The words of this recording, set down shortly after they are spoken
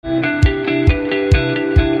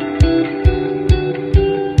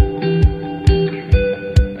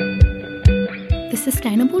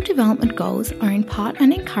Development Goals are in part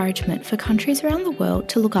an encouragement for countries around the world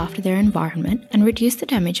to look after their environment and reduce the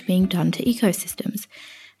damage being done to ecosystems.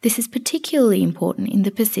 This is particularly important in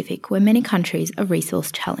the Pacific, where many countries are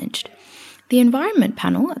resource challenged. The Environment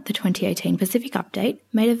Panel at the 2018 Pacific Update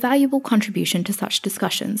made a valuable contribution to such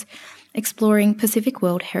discussions, exploring Pacific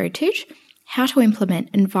World Heritage, how to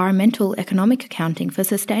implement environmental economic accounting for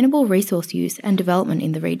sustainable resource use and development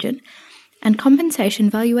in the region, and compensation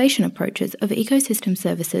valuation approaches of ecosystem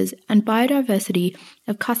services and biodiversity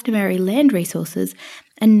of customary land resources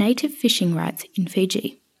and native fishing rights in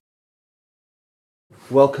Fiji.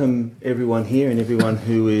 Welcome everyone here and everyone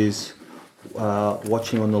who is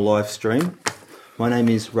watching on the live stream. My name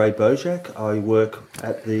is Ray Bojak. I work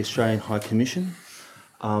at the Australian High Commission,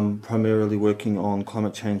 primarily working on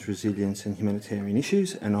climate change resilience and humanitarian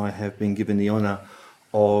issues, and I have been given the honour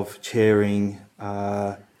of chairing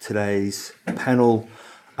today's panel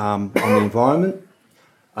on the environment.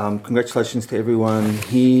 Congratulations to everyone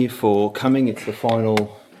here for coming. It's the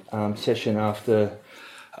final session after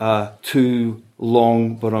 2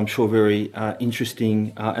 long, but I'm sure very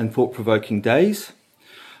interesting and thought-provoking days.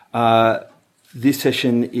 This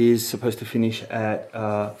session is supposed to finish at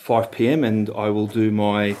 5 p.m. and I will do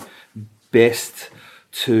my best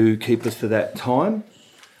to keep us to that time.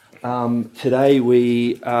 Today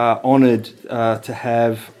we are honoured to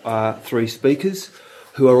have 3 speakers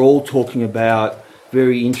who are all talking about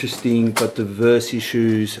very interesting but diverse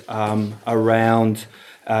issues around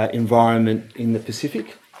environment in the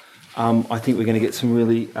Pacific. I think we're going to get some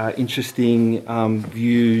really interesting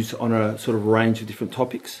views on a sort of range of different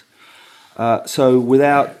topics. So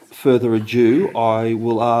without further ado, I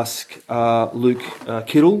will ask Luke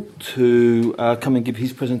Kittle to come and give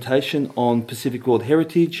his presentation on Pacific World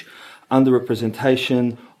Heritage,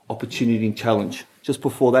 Underrepresentation, Opportunity and Challenge. Just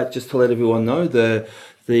before that, just to let everyone know,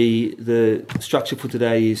 the structure for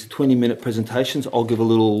today is 20-minute presentations. I'll give a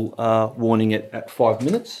little warning at 5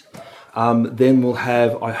 minutes. Then we'll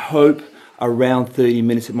have, I hope, around 30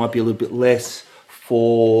 minutes. It might be a little bit less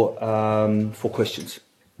for questions.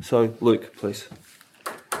 So, Luke, please.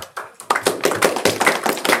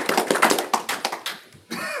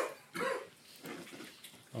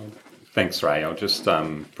 Thanks, Ray. I'll just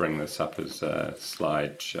bring this up as a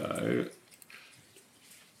slideshow.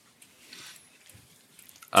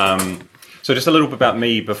 So just a little bit about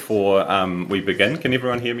me before we begin. Can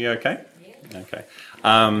everyone hear me okay? Yeah. Okay.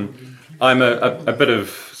 I'm a bit of,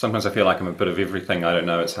 sometimes I feel like I'm a bit of everything. I don't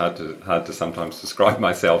know, it's hard to sometimes describe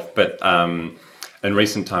myself, but in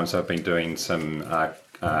recent times I've been doing some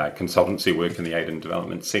consultancy work in the aid and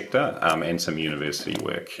development sector and some university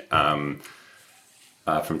work.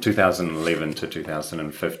 From 2011 to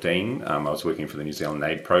 2015, I was working for the New Zealand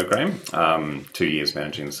Aid Program, 2 years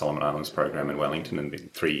managing the Solomon Islands Program in Wellington, and then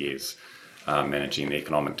 3 years managing the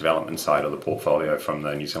economic development side of the portfolio from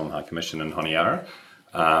the New Zealand High Commission in Honiara.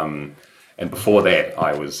 And before that,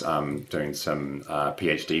 I was doing some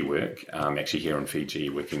PhD work, actually here in Fiji,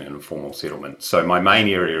 working in informal settlements. So my main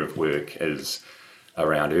area of work is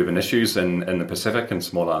around urban issues in the Pacific and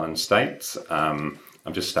small island states.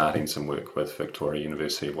 I'm just starting some work with Victoria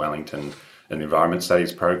University of Wellington in the Environment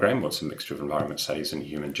Studies program, with some mixture of environment studies and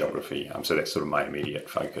human geography. So that's sort of my immediate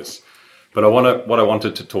focus. But what I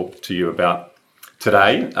wanted to talk to you about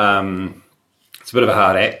today, it's a bit of a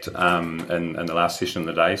hard act in the last session of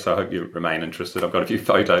the day, so I hope you remain interested. I've got a few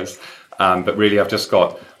photos, but really I've just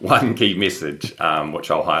got one key message, which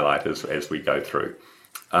I'll highlight as we go through.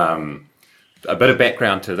 A bit of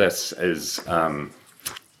background to this is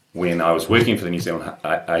when I was working for the New Zealand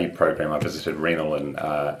Aid Program, I visited Renal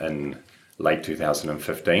in late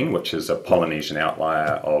 2015, which is a Polynesian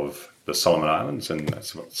outlier of the Solomon Islands and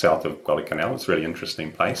south of Guadalcanal. It's a really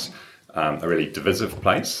interesting place, a really divisive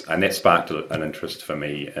place, and that sparked an interest for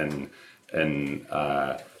me in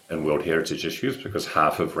World Heritage issues, because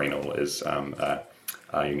half of Renal is a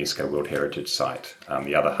UNESCO World Heritage Site.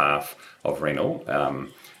 The other half of Renal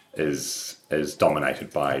is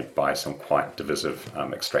dominated by some quite divisive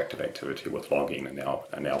extractive activity with logging and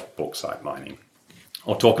now bauxite mining.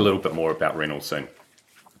 I'll talk a little bit more about Renal soon.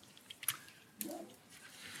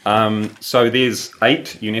 So there's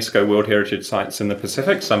 8 UNESCO World Heritage Sites in the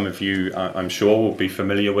Pacific. Some of you, I'm sure, will be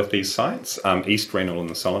familiar with these sites. East Renal in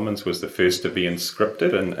the Solomons was the first to be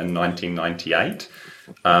inscripted in 1998.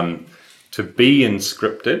 To be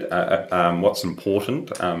inscripted, what's important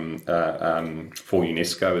for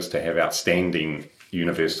UNESCO is to have outstanding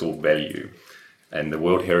universal value. And the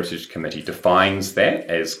World Heritage Committee defines that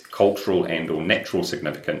as cultural and or natural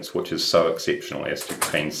significance, which is so exceptional as to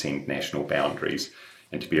transcend national boundaries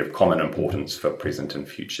and to be of common importance for present and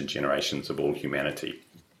future generations of all humanity.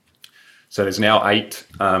 So there's now 8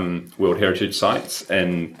 World Heritage Sites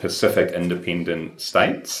in Pacific independent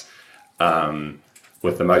states,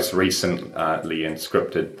 with the most recently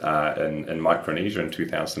inscripted in Micronesia in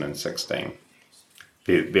 2016.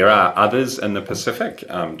 There are others in the Pacific,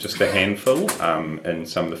 just a handful in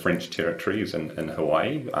some of the French territories in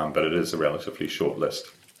Hawaii, but it is a relatively short list.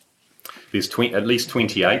 There's at least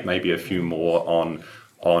 28, maybe a few more on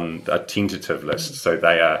a tentative list. So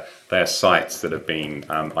they are sites that have been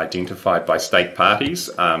identified by state parties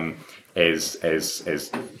as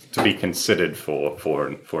to be considered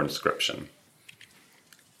for inscription.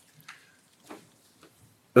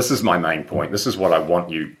 This is my main point. This is what I want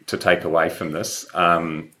you to take away from this.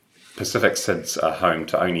 Pacific SIDS are home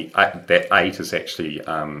to only that 8 is actually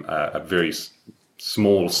a very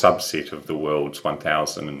small subset of the world's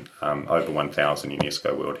 1,000 over 1,000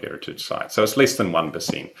 UNESCO World Heritage Sites. So it's less than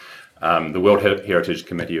 1%. The World Heritage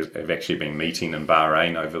Committee have actually been meeting in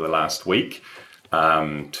Bahrain over the last week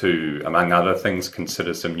to, among other things,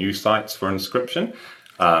 consider some new sites for inscription.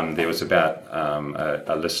 There was about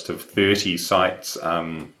a list of 30 sites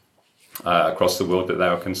across the world that they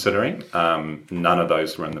were considering. None of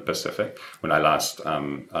those were in the Pacific. When I last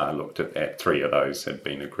looked at that, 3 of those had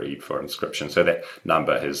been agreed for inscription. So that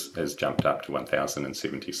number has jumped up to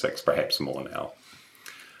 1,076, perhaps more now.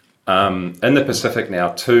 In the Pacific now,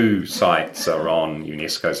 2 sites are on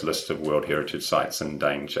UNESCO's list of World Heritage Sites in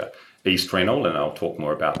danger. East Rennell, and I'll talk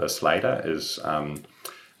more about this later, is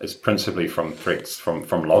principally from threats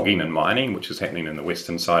from logging and mining, which is happening in the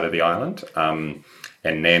western side of the island.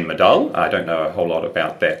 And Nan Madol, I don't know a whole lot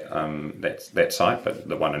about that site, but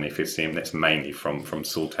the one in FSM, that's mainly from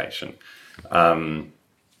siltation.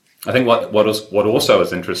 I think what also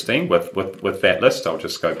is interesting with that list, I'll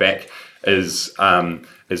just go back, is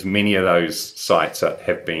many of those sites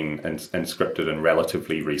have been inscripted in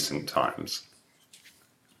relatively recent times.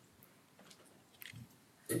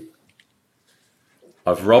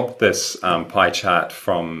 I've robbed this pie chart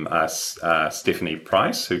from Stephanie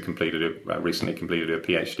Price, who recently completed her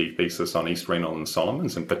PhD thesis on East Rennell and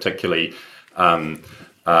Solomons, and particularly how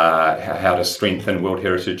to strengthen World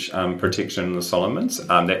Heritage protection in the Solomons.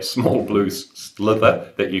 That small blue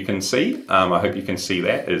slither that you can see, I hope you can see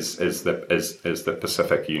that, is the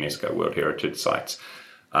Pacific UNESCO World Heritage Sites.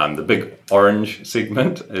 The big orange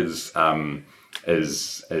segment is the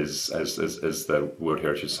World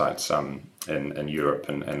Heritage Sites in Europe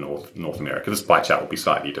and North America. This pie chart will be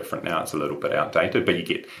slightly different now; it's a little bit outdated, but you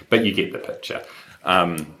get the picture.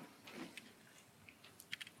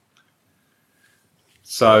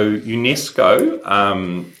 So UNESCO,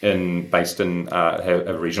 based in have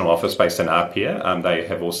a regional office based in Apia. They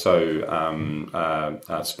have also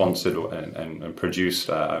sponsored and produced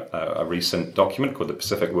a recent document called the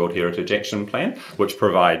Pacific World Heritage Action Plan, which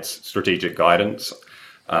provides strategic guidance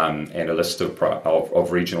and a list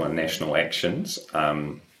of regional and national actions.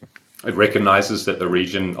 It recognises that the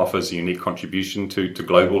region offers a unique contribution to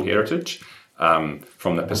global heritage.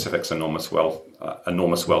 From the Pacific's enormous wealth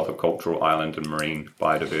of cultural, island and marine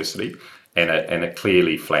biodiversity, and it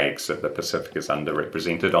clearly flags that the Pacific is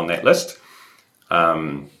underrepresented on that list.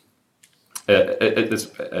 I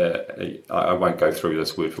won't go through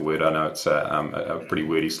this word for word. I know it's a pretty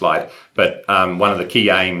wordy slide, but one of the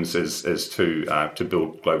key aims is to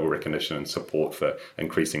build global recognition and support for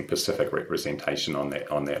increasing Pacific representation on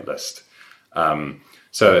that list.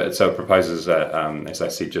 So it proposes, as I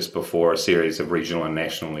said just before, a series of regional and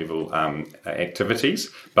national level activities,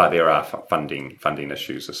 but there are funding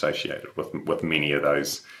issues associated with many of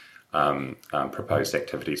those proposed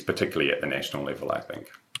activities, particularly at the national level, I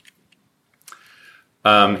think.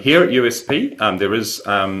 Here at USP, there is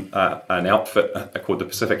an outfit called the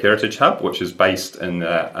Pacific Heritage Hub, which is based in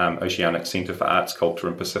the Oceanic Centre for Arts, Culture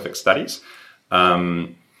and Pacific Studies.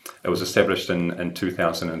 It was established in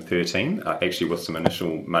 2013, actually with some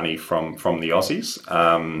initial money from the Aussies,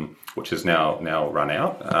 which has now run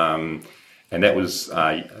out. And that was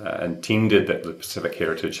intended that the Pacific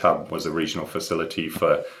Heritage Hub was a regional facility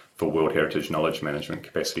for World Heritage knowledge management,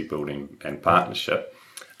 capacity building and partnership.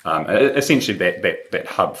 Essentially that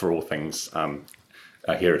hub for all things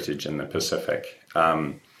heritage in the Pacific.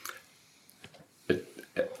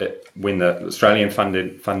 When the Australian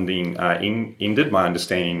funding ended, my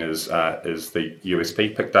understanding is the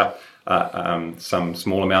USP picked up some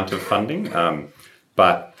small amount of funding,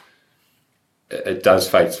 but it does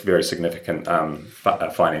face very significant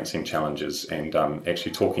financing challenges. And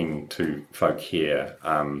actually talking to folk here,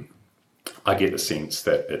 I get the sense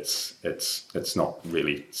that it's not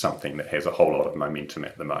really something that has a whole lot of momentum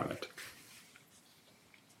at the moment.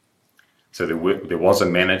 So there was a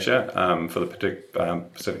manager for the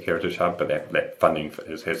Pacific Heritage Hub, but that funding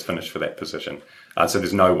has finished for that position. So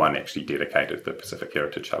there's no one actually dedicated to the Pacific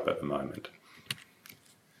Heritage Hub at the moment.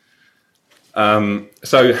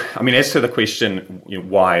 As to the question,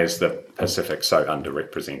 why is the Pacific so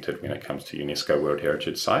underrepresented when it comes to UNESCO World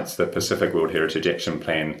Heritage Sites? The Pacific World Heritage Action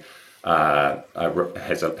Plan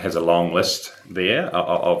has a long list there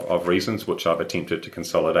of reasons, which I've attempted to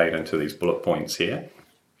consolidate into these bullet points here.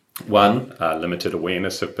 One, limited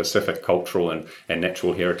awareness of Pacific cultural and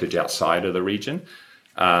natural heritage outside of the region.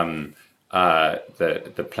 The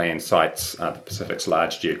plan cites the Pacific's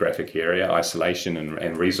large geographic area, isolation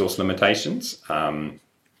and resource limitations.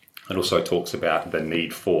 It also talks about the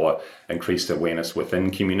need for increased awareness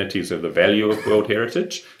within communities of the value of World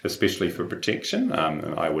Heritage, especially for protection.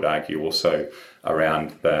 And I would argue also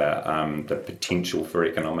around the potential for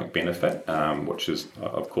economic benefit, which is,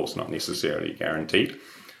 of course, not necessarily guaranteed.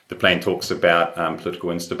 The plan talks about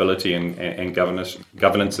political instability and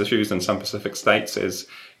governance issues in some Pacific states as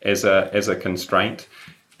a constraint,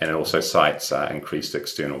 and it also cites increased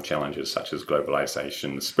external challenges such as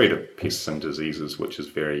globalization, the spread of pests and diseases, which is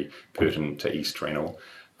very pertinent to East Wrenel,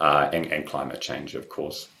 and climate change, of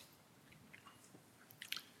course.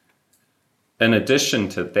 In addition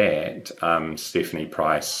to that, Stephanie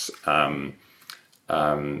Price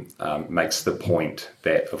makes the point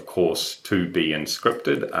that, of course, to be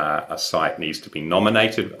inscripted, a site needs to be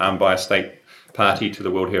nominated by a state party to the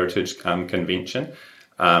World Heritage Convention,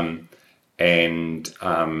 and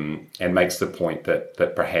makes the point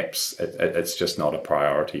that perhaps it's just not a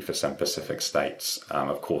priority for some Pacific states.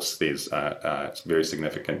 Of course, there's very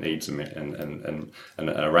significant needs in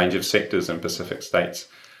a range of sectors in Pacific states.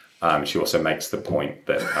 She also makes the point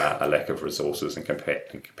that a lack of resources and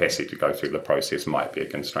capacity to go through the process might be a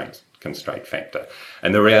constraint factor.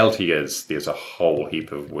 And the reality is there's a whole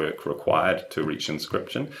heap of work required to reach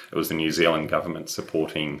inscription. It was the New Zealand government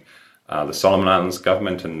supporting the Solomon Islands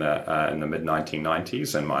government in the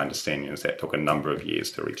mid-1990s, and my understanding is that took a number of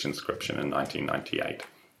years to reach inscription in 1998.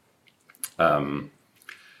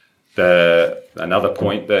 Another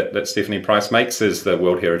point that Stephanie Price makes is the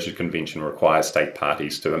World Heritage Convention requires state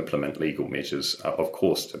parties to implement legal measures, of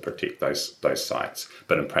course, to protect those sites.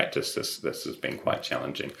 But in practice, this has been quite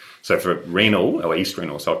challenging. So for Wrenel, or East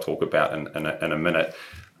Wrenel, so I'll talk about in a minute,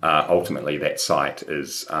 ultimately that site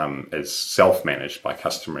is self-managed by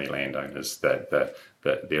customary landowners. That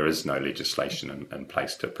there is no legislation in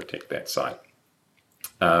place to protect that site.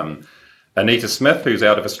 Anita Smith, who's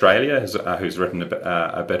out of Australia, who's written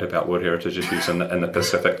a bit about World Heritage issues in the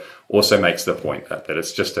Pacific, also makes the point that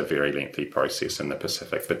it's just a very lengthy process in the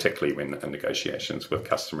Pacific, particularly when the negotiations with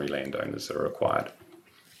customary landowners are required.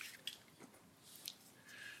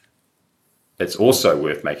 It's also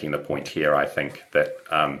worth making the point here, I think, that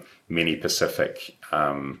many Pacific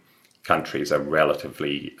countries are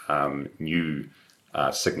relatively new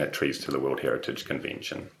signatories to the World Heritage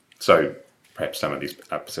Convention. So perhaps some of these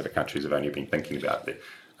Pacific countries have only been thinking about the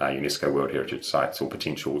UNESCO World Heritage Sites or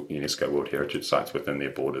potential UNESCO World Heritage Sites within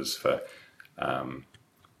their borders for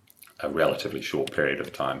a relatively short period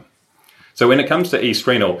of time. So when it comes to East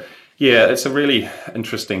Wrenel, yeah, it's a really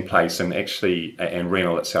interesting place, and actually, and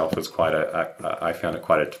Wrenel itself is I found it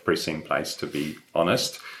quite a depressing place, to be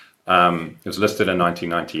honest. It was listed in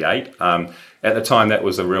 1998. At the time, that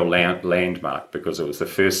was a real landmark because it was the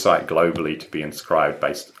first site globally to be inscribed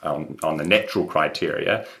based on the natural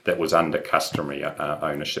criteria that was under customary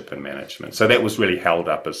ownership and management. So that was really held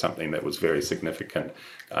up as something that was very significant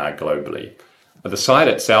globally. But the site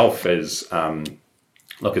itself is,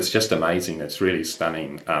 look, it's just amazing. It's really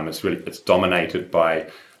stunning. It's dominated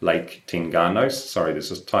by Lake Tenganos. Sorry,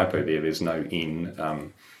 there's a typo there. There's no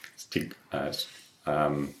N.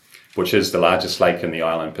 Which is the largest lake in the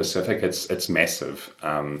island Pacific. It's massive.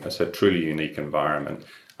 It's a truly unique environment,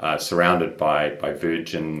 surrounded by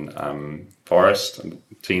virgin forest,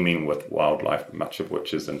 teeming with wildlife, much of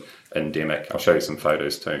which is endemic. I'll show you some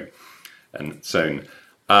photos too, and soon.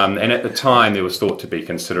 And at the time, there was thought to be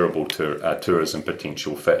considerable tourism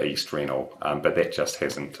potential for East Wrenel, but that just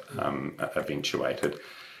hasn't eventuated.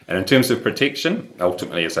 And in terms of protection,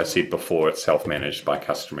 ultimately, as I said before, it's self-managed by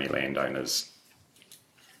customary landowners.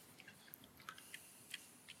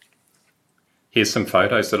 Here's some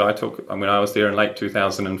photos that I took when I was there in late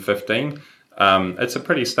 2015. It's a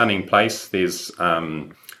pretty stunning place. There's a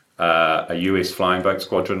US flying boat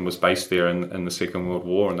squadron was based there in the Second World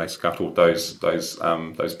War, and they scuttled those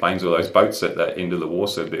planes or those boats at the end of the war.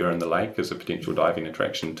 So they're in the lake as a potential diving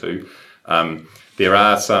attraction too. There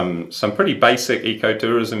are some pretty basic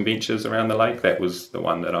ecotourism ventures around the lake. That was the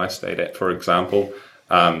one that I stayed at, for example,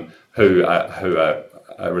 who are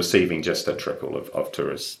receiving just a trickle of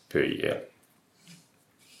tourists per year.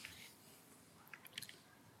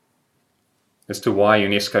 As to why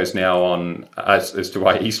UNESCO's now on, as to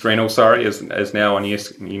why East Rennell, is now on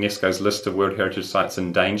UNESCO's list of World Heritage Sites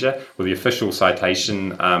in danger. Well, the official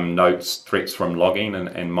citation notes threats from logging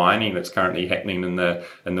and mining that's currently happening in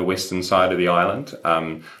the western side of the island.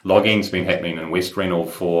 Logging's been happening in West Rennell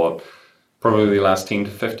for probably the last 10 to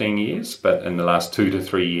 15 years, but in the last 2 to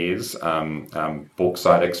 3 years,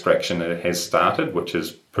 bauxite extraction has started, which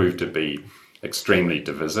has proved to be extremely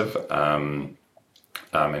divisive.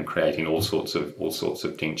 And creating all sorts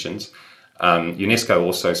of tensions. UNESCO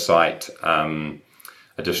also cite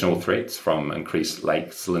additional threats from increased lake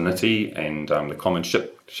salinity, and the common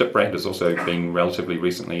ship rat has also been relatively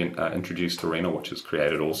recently introduced to Rennell, which has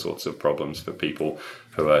created all sorts of problems for people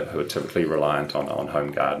who are typically reliant on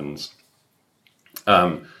home gardens.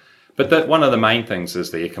 But one of the main things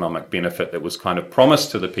is the economic benefit that was kind of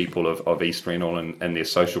promised to the people of East Rennell and their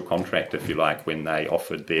social contract, if you like, when they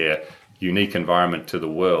offered their unique environment to the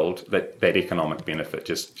world. That economic benefit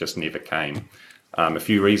just never came. A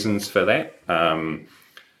few reasons for that.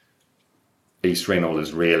 East Rennell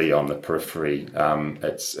is really on the periphery.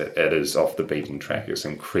 It is off the beaten track. It's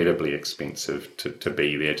incredibly expensive to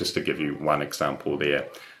be there. Just to give you one example there,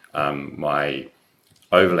 my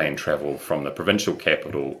overland travel from the provincial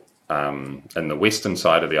capital in the western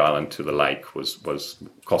side of the island to the lake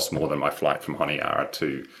cost more than my flight from Honiara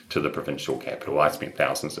to the provincial capital. I spent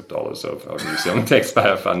thousands of dollars of New Zealand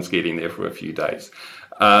taxpayer funds getting there for a few days.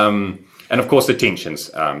 And of course the tensions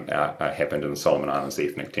happened in the Solomon Islands, the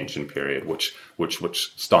ethnic tension period, which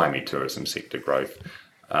stymied tourism sector growth.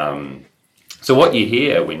 So what you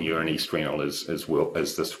hear when you're in East Rennell is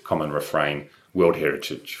this common refrain: World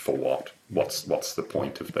Heritage for what? What's the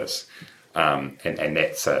point of this? And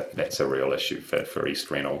that's a real issue for East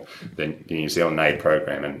Rennell. The New Zealand Aid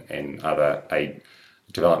Program and other aid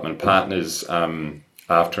development partners,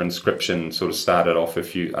 after Inscription, sort of started off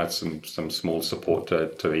some small support to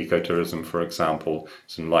ecotourism, for example,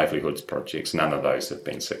 some livelihoods projects. None of those have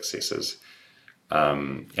been successes.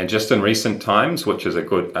 And just in recent times, which is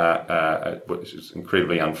which is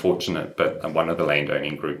incredibly unfortunate, but one of the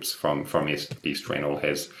landowning groups from East Rennell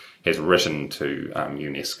has written to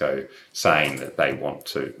UNESCO saying that they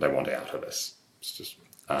want out of this. It's just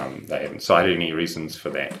they haven't cited any reasons for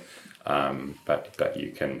that, but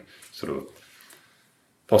you can sort of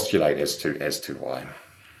postulate as to why.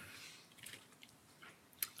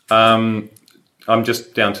 I'm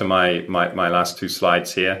just down to my last two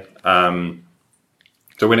slides here.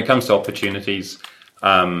 So when it comes to opportunities,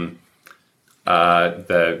 the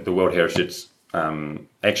World Heritage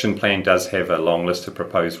Action Plan does have a long list of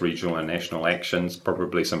proposed regional and national actions.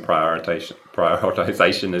 Probably some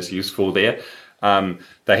prioritization is useful there.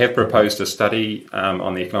 They have proposed a study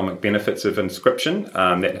on the economic benefits of Inscription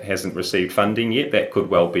that hasn't received funding yet. That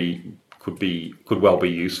could well be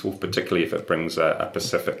useful, particularly if it brings a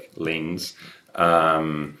Pacific lens.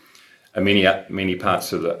 Many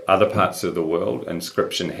parts of the other parts of the world,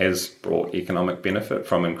 Inscription has brought economic benefit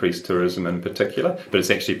from increased tourism in particular, but it's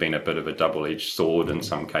actually been a bit of a double-edged sword in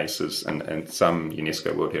some cases, and some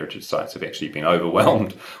UNESCO World Heritage Sites have actually been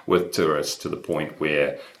overwhelmed with tourists to the point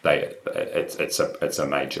where it's a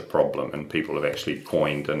major problem, and people have actually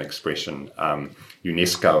coined an expression,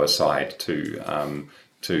 UNESCO aside,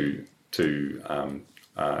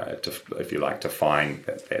 if you like, to find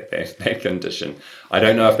that condition. I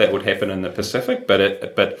don't know if that would happen in the Pacific, but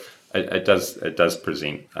it does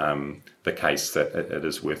present the case that it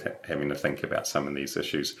is worth having to think about some of these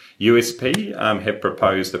issues. USP have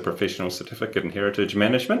proposed a professional certificate in heritage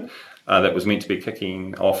management that was meant to be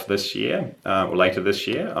kicking off this year or later this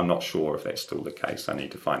year. I'm not sure if that's still the case. I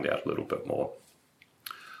need to find out a little bit more.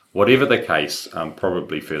 Whatever the case,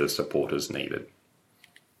 probably further support is needed.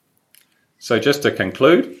 So just to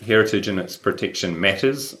conclude, heritage and its protection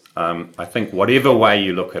matters. I think whatever way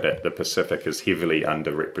you look at it, the Pacific is heavily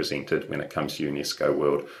underrepresented when it comes to UNESCO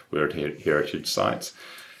World Heritage Sites.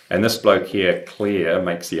 And this bloke here, Claire,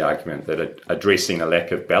 makes the argument that addressing a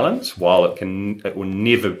lack of balance, while it will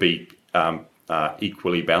never be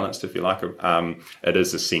equally balanced, if you like, it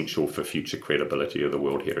is essential for future credibility of the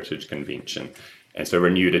World Heritage Convention. And so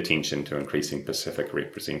renewed attention to increasing Pacific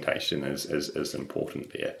representation is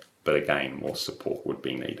important there. But again, more support would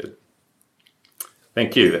be needed.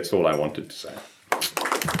 Thank you. That's all I wanted to say.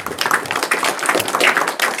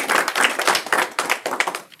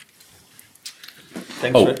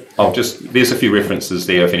 Thanks. There's a few references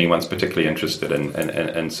there if anyone's particularly interested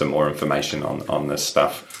in some more information on this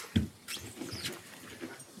stuff.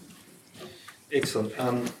 Excellent.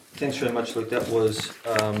 Thanks very much, Luke. That was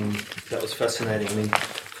fascinating. I mean,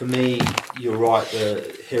 for me, you're right.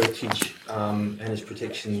 The heritage and its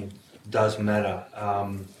protection does matter,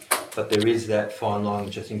 but there is that fine line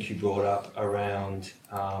which I think you brought up around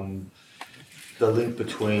the link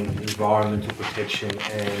between environmental protection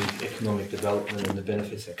and economic development and the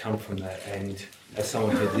benefits that come from that. And as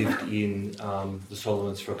someone who lived in the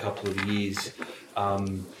Solomons for a couple of years,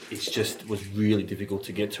 it's just was really difficult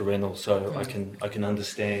to get to rental. So I can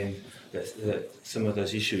understand that some of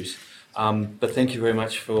those issues. But thank you very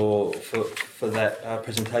much for that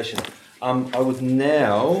presentation. I would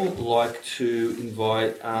now like to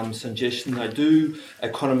invite Sanjesh Naidu,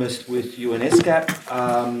 economist with UNESCAP,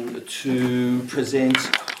 to present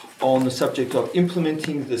on the subject of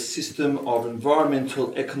implementing the system of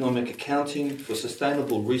environmental economic accounting for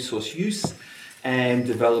sustainable resource use and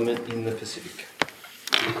development in the Pacific.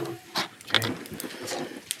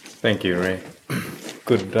 Thank you, Ray.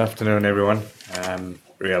 Good afternoon, everyone.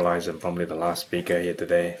 Realize I'm probably the last speaker here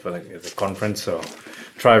today for the conference, so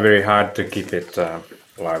try very hard to keep it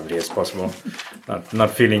lively as possible.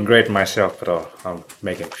 Not feeling great myself, but I'll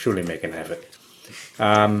surely make an effort.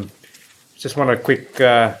 Just want a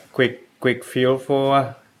quick feel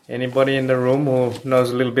for anybody in the room who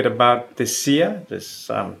knows a little bit about this SEA,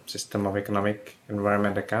 this System of Economic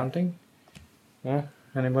Environment Accounting. Yeah,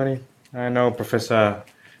 anybody? I know Professor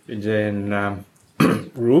Vijay and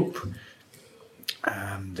Roop.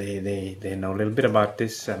 They know a little bit about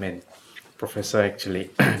this. I mean, Professor actually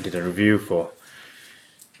did a review for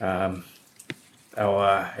did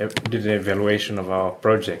an evaluation of our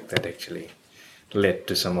project that actually led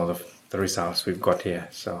to some of the results we've got here.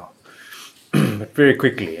 So, but very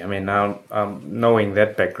quickly, I mean, now knowing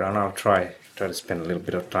that background, I'll try to spend a little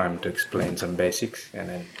bit of time to explain some basics and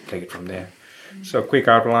then take it from there. So, quick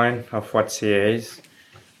outline of what SEA is,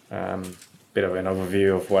 bit of an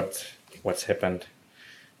overview of what's happened,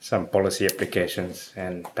 some policy applications,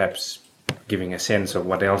 and perhaps giving a sense of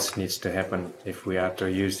what else needs to happen if we are to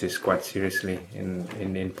use this quite seriously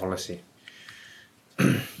in policy.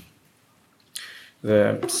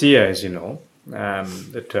 The SEA, as you know,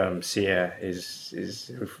 the term SEA is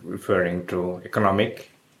referring to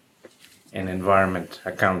economic and environment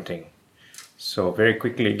accounting. So very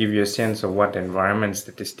quickly give you a sense of what environment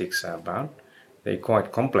statistics are about. They're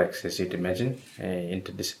quite complex, as you'd imagine,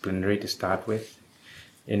 interdisciplinary to start with,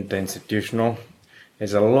 interinstitutional.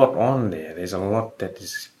 There's a lot on there. There's a lot that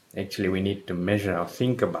is actually we need to measure or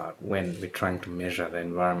think about when we're trying to measure the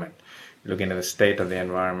environment. We're looking at the state of the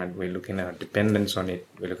environment, we're looking at our dependence on it,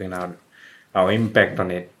 we're looking at our impact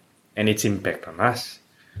on it and its impact on us,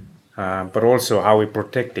 but also how we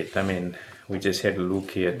protect it. I mean, we just had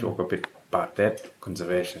Luke here talk a bit about that,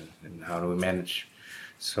 conservation, and how do we manage.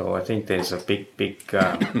 So I think there's a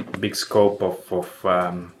big scope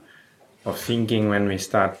of thinking when we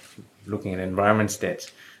start looking at environment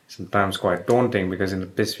stats. Sometimes quite daunting because in the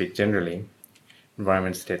Pacific generally,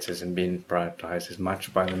 environment stats hasn't been prioritized as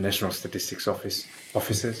much by the National Statistics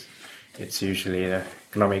offices. It's usually the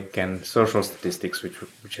economic and social statistics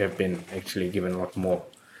which have been actually given a lot more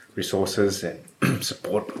resources and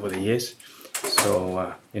support over the years.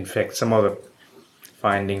 So in fact, some of the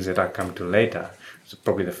findings that I come to later, it's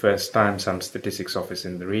probably the first time some statistics office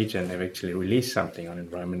in the region have actually released something on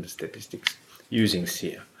environmental statistics using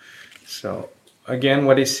SEA. So again,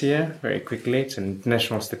 what is SEA? Very quickly, it's an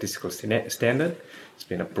international statistical standard. It's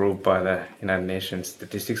been approved by the United Nations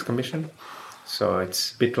Statistics Commission. So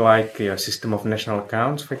it's a bit like your system of national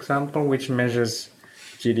accounts, for example, which measures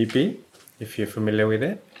GDP, if you're familiar with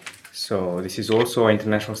it. So this is also an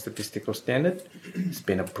international statistical standard. It's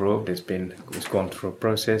been approved, it's gone through a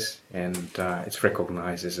process, and it's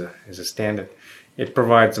recognized as a standard. It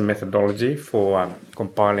provides a methodology for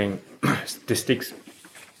compiling statistics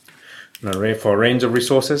for a range of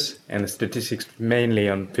resources, and the statistics mainly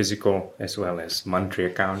on physical as well as monetary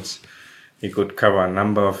accounts. It could cover a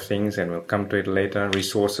number of things, and we'll come to it later.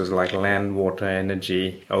 Resources like land, water,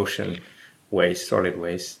 energy, ocean, waste, solid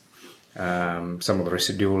waste. Some of the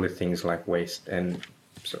residual things like waste and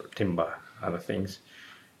sort of timber, other things.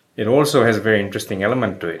 It also has a very interesting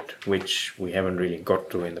element to it, which we haven't really got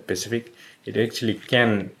to in the Pacific. It actually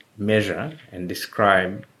can measure and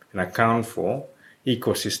describe and account for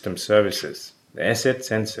ecosystem services, the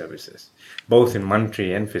assets and services, both in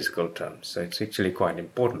monetary and physical terms. So it's actually quite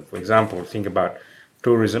important. For example, think about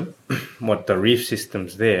tourism, what the reef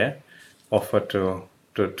systems there offer to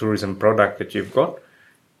tourism product that you've got.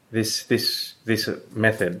 This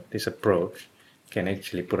method, this approach, can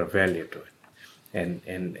actually put a value to it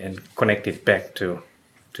and connect it back to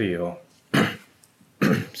your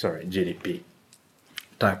GDP.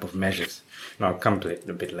 type of measures. And I'll come to it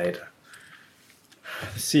a bit later.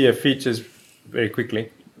 CA features very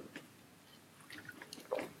quickly.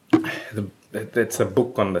 That's a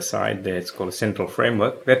book on the side there. It's called Central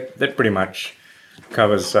Framework. That pretty much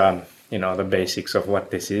covers the basics of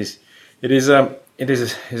what this is. It is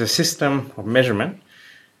a system of measurement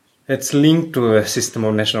that's linked to a system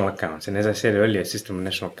of national accounts. And as I said earlier, system of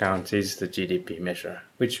national accounts is the GDP measure,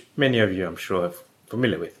 which many of you, I'm sure, are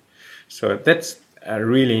familiar with. So that's a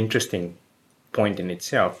really interesting point in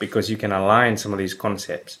itself, because you can align some of these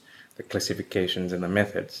concepts, the classifications and the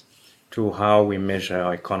methods, to how we measure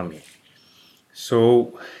our economy.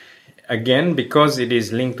 So again, because it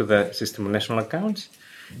is linked to the system of national accounts,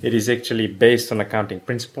 it is actually based on accounting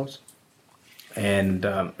principles, and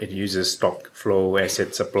it uses stock, flow,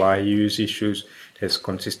 asset, supply, use issues. It has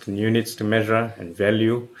consistent units to measure and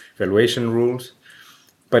valuation rules,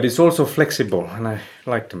 but it's also flexible, and I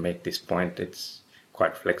like to make this point. It's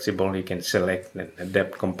quite flexible. You can select and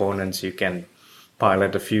adapt components. You can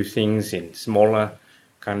pilot a few things in smaller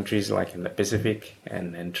countries like in the Pacific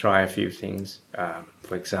and try a few things.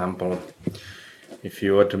 For example, if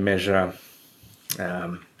you were to measure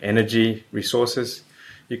energy resources,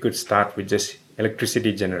 you could start with just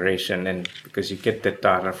electricity generation, and because you get that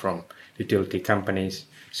data from utility companies,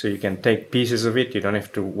 so you can take pieces of it. You don't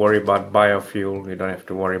have to worry about biofuel. You don't have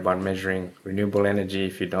to worry about measuring renewable energy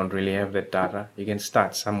if you don't really have that data. You can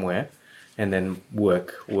start somewhere and then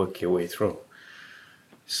work your way through.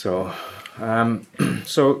 So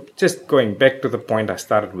just going back to the point I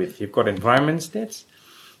started with, you've got environment stats,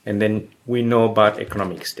 and then we know about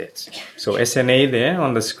economic stats. So SNA there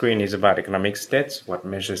on the screen is about economic stats, what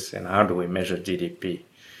measures and how do we measure GDP.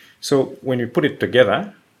 So when you put it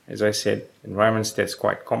together, as I said, environment stats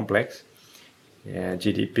quite complex.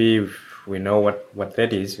 GDP, we know what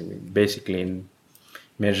that is. Basically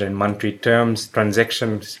measure in monetary terms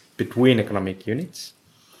transactions between economic units.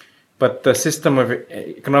 But the system of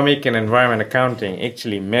economic and environment accounting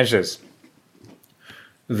actually measures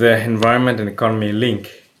the environment and economy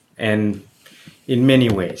link, and in many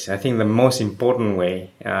ways. I think the most important way,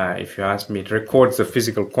 if you ask me, it records the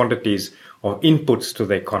physical quantities of inputs to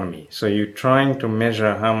the economy. So you're trying to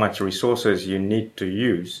measure how much resources you need to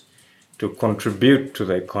use to contribute to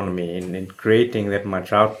the economy in creating that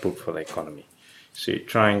much output for the economy. So you're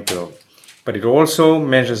trying to, but it also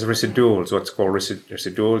measures residuals, what's called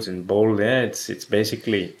residuals in bold there. It's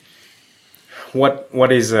basically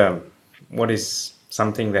what is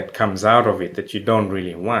something that comes out of it that you don't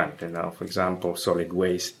really want. For example, solid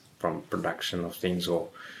waste from production of things, or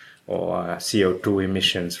CO2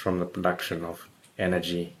 emissions from the production of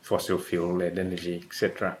energy, fossil fuel-led energy,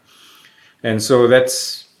 etc. And so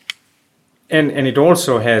that's, and it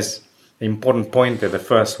also has the important point there, the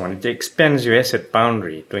first one. It expands your asset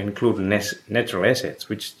boundary to include natural assets,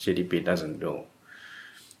 which GDP doesn't do.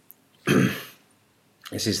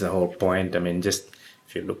 This is the whole point. Just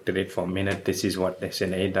if you looked at it for a minute, this is what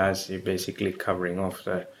SNA does. You're basically covering off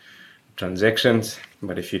the transactions.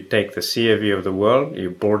 But if you take the CA view of the world,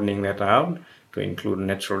 you're broadening that out to include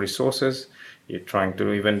natural resources. You're trying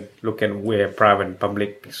to even look at where private and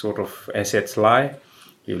public sort of assets lie.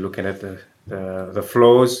 You're looking at the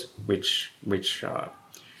flows, which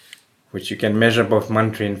you can measure both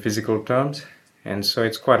monetary and physical terms. And so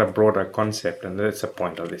it's quite a broader concept, and that's the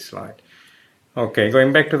point of this slide. Okay,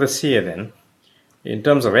 going back to the CA then. In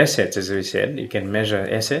terms of assets, as we said, you can measure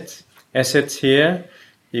assets. Assets here,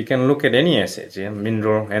 you can look at any assets,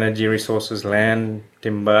 mineral, energy resources, land,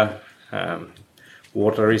 timber,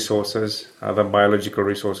 water resources, other biological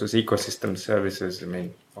resources, ecosystem services.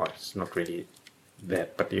 It's not really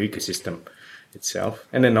that, but the ecosystem itself.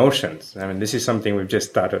 And then oceans. This is something we've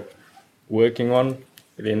just started working on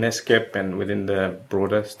within NESCAP and within the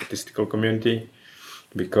broader statistical community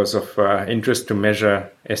because of interest to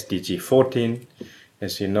measure SDG 14.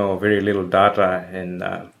 As you know, very little data and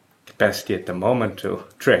capacity at the moment to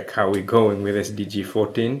track how we're going with SDG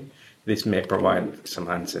 14. This may provide some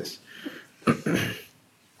answers.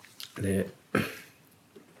 The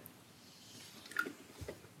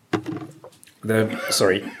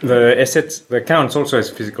assets, the accounts also has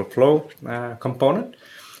physical flow component.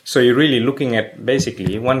 So you're really looking at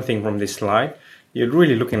basically one thing from this slide. You're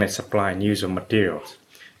really looking at supply and use of materials.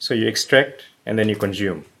 So you extract and then you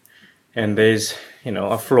consume, and there's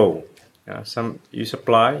a flow. Some you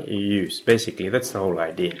supply, you use. Basically, that's the whole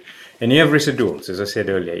idea. And you have residuals, as I said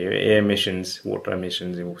earlier, your air emissions, water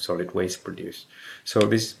emissions, and solid waste produced. So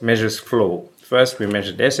this measures flow. First, we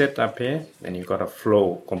measured asset up here, and you've got a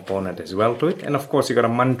flow component as well to it. And of course, you've got a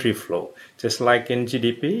monetary flow. Just like in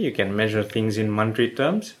GDP, you can measure things in monetary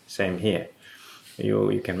terms. Same here.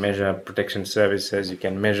 You can measure protection services, you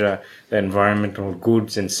can measure the environmental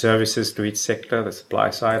goods and services to each sector, the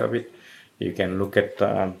supply side of it. You can look at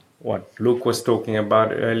what Luke was talking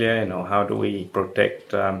about earlier, how do we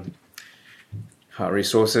protect our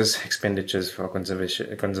resources, expenditures for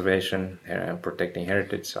conservation, protecting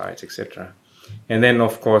heritage sites, etc. And then,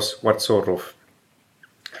 of course, what sort of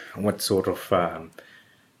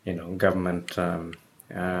government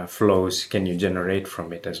flows can you generate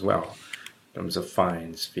from it as well, in terms of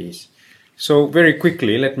fines, fees. So very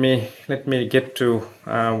quickly, let me get to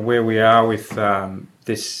where we are with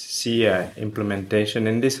this SEA implementation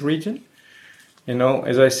in this region.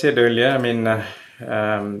 As I said earlier,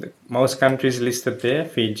 most countries listed there,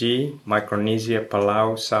 Fiji, Micronesia,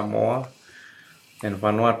 Palau, Samoa, and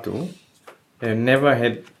Vanuatu, they never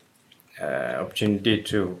had opportunity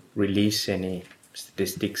to release any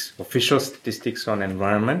statistics, official statistics on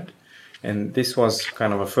environment. And this was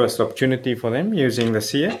kind of a first opportunity for them using the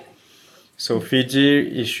SEA. So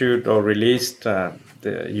Fiji issued or released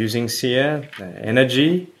using SEA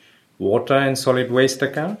energy, water and solid waste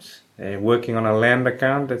accounts. They're working on a land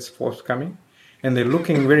account that's forthcoming. And they're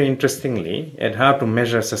looking very interestingly at how to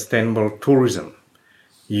measure sustainable tourism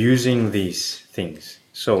using these things.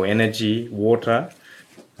 So energy, water,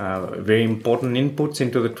 very important inputs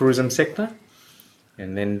into the tourism sector.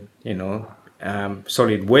 And then,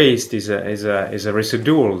 solid waste is a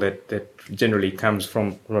residual that generally comes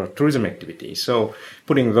from tourism activity. So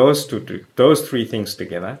putting those three things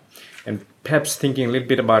together, and perhaps thinking a little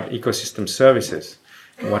bit about ecosystem services,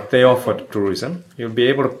 what they offer to tourism, you'll be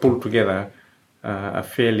able to pull together a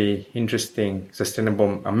fairly interesting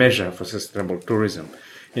measure for sustainable tourism.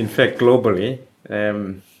 In fact, globally,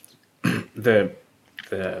 the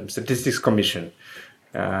Statistics Commission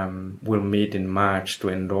will meet in March to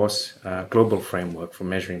endorse a global framework for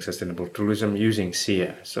measuring sustainable tourism using SEA.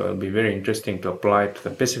 So it'll be very interesting to apply it to the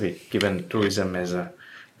Pacific, given tourism as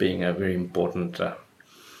being a very important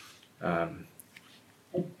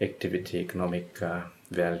activity, economic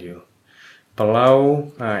value.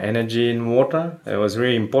 Palau, energy and water. It was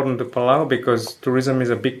very important to Palau because tourism is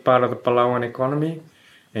a big part of the Palauan economy.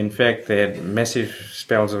 In fact, they had massive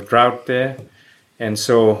spells of drought there. And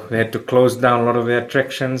so they had to close down a lot of their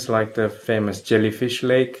attractions, like the famous Jellyfish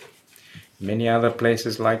Lake, many other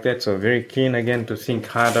places like that. So very keen again to think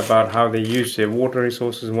hard about how they use their water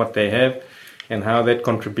resources and what they have and how that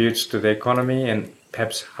contributes to the economy and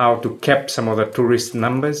perhaps how to cap some of the tourist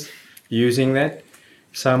numbers using that.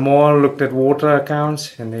 Samoa looked at water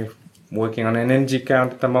accounts and they're working on an energy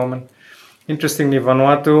account at the moment. Interestingly,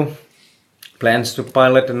 Vanuatu plans to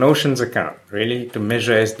pilot an oceans account, really, to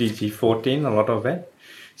measure SDG 14, a lot of that.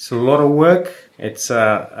 It's a lot of work. It's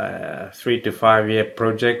a 3 to 5 year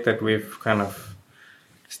project that we've kind of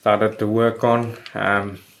started to work on.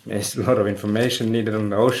 There's a lot of information needed on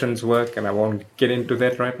the oceans work, and I won't get into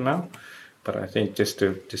that right now. But I think just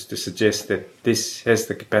to suggest that this has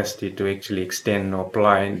the capacity to actually extend or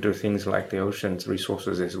apply into things like the oceans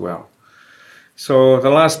resources as well. So the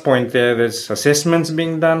last point there's assessments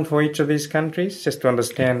being done for each of these countries, just to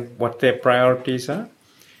understand what their priorities are,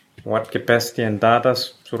 what capacity and data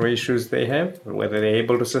sort of issues they have, whether they're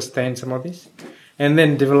able to sustain some of this, and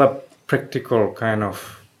then develop practical kind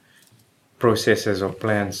of processes or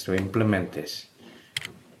plans to implement this.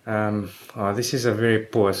 This is a very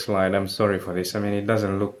poor slide. I'm sorry for this. it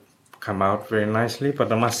doesn't come out very nicely,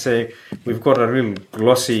 but I must say we've got a real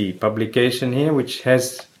glossy publication here, which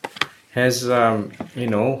has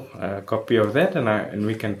a copy of that, and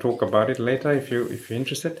we can talk about it later if you're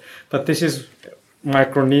interested. But this is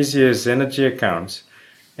Micronesia's energy accounts,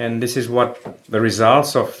 and this is what the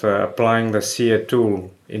results of applying the SEA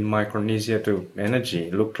tool in Micronesia to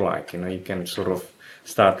energy look like. You can sort of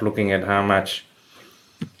start looking at how much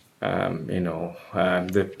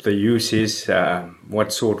the use is,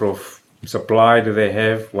 what sort of supply do they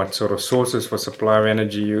have, what sort of sources for supply of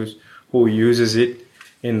energy use, who uses it.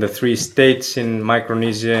 In the 3 states in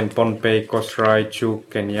Micronesia, in Pohnpei, Kosrae,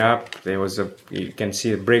 Chuuk, and Yap, you can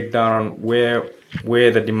see a breakdown on where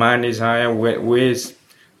the demand is higher, where's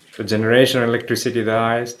the generation of electricity the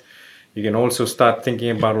highest. You can also start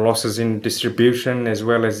thinking about losses in distribution as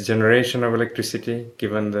well as generation of electricity,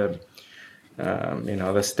 given the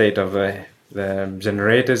state of the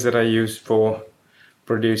generators that are used for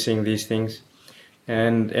producing these things.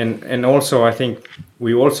 And also, I think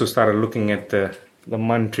we also started looking at the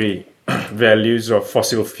monetary values of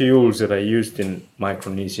fossil fuels that are used in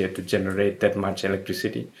Micronesia to generate that much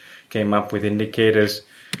electricity. Came up with indicators,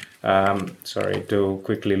 to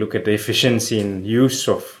quickly look at the efficiency in use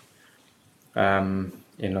of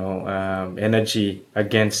energy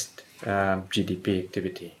against GDP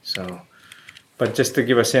activity. So But just to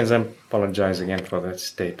give a sense, I apologize again for that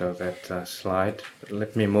state of that slide.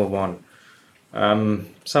 Let me move on.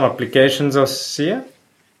 Some applications of SEER.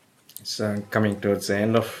 It's coming towards the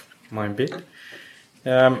end of my bit.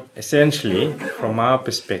 Essentially, from our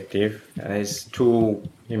perspective, there's two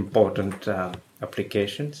important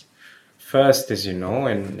applications. First, as you know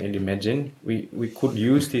and imagine, we could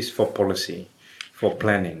use this for policy, for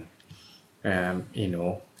planning.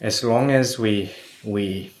 As long as we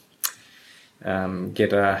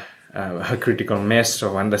get a critical mass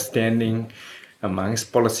of understanding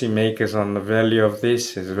amongst policymakers on the value of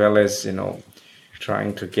this, as well as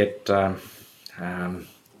trying to get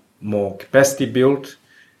more capacity built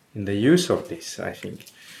in the use of this. I think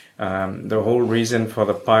the whole reason for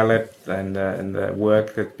the pilot and the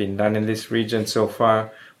work that's been done in this region so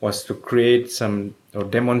far was to create some or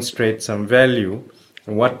demonstrate some value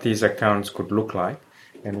in what these accounts could look like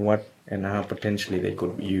and how potentially they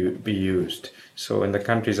could be used. So in the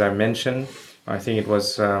countries I mentioned, I think it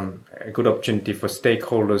was a good opportunity for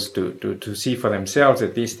stakeholders to see for themselves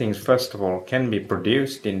that these things, first of all, can be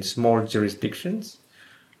produced in small jurisdictions,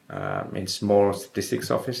 in small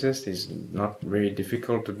statistics offices. It's not very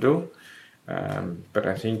difficult to do, but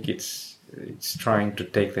I think it's trying to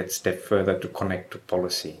take that step further to connect to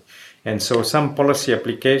policy. And so some policy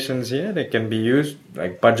applications here, they can be used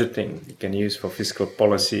like budgeting. You can use for fiscal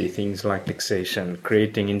policy, things like taxation,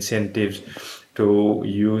 creating incentives to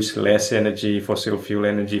use less energy, fossil fuel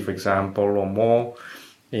energy, for example, or more,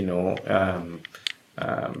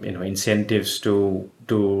 incentives to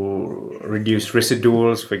reduce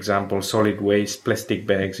residuals, for example, solid waste, plastic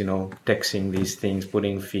bags, taxing these things,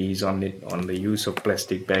 putting fees on the use of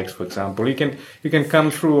plastic bags, for example. You can come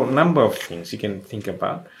through a number of things you can think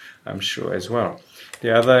about, I'm sure, as well.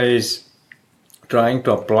 The other is trying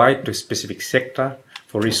to apply it to a specific sector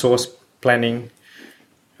for resource planning.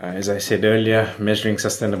 As I said earlier, measuring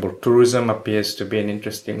sustainable tourism appears to be an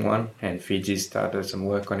interesting one, and Fiji started some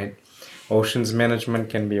work on it. Oceans management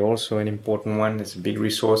can be also an important one. It's a big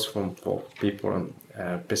resource for people,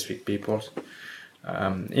 Pacific peoples.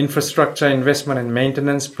 Infrastructure investment and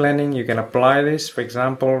maintenance planning, you can apply this. For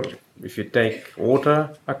example, if you take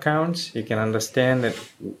water accounts, you can understand that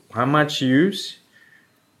how much use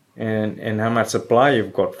and how much supply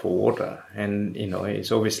you've got for water. And,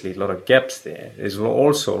 it's obviously a lot of gaps there. There's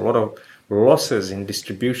also a lot of losses in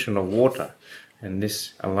distribution of water. And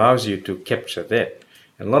this allows you to capture that.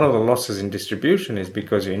 A lot of the losses in distribution is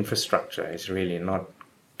because your infrastructure is really not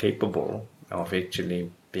capable of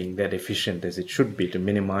actually being that efficient as it should be to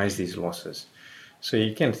minimize these losses. So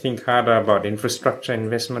you can think harder about infrastructure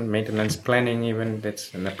investment, maintenance planning even,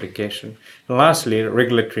 that's an application. And lastly,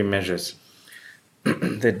 regulatory measures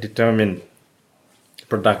that determine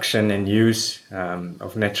production and use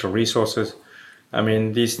of natural resources. I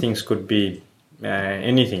mean, these things could be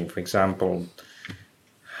anything. For example,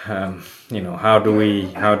 how do we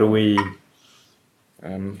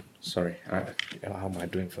sorry, how am I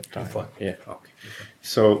doing for time? Yeah, okay.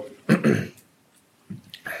 So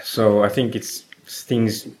I think it's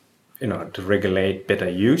things, to regulate better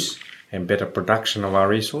use and better production of our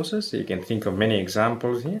resources. You can think of many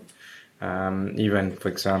examples here. Even, for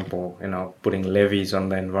example, putting levies on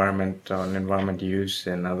the environment, on environment use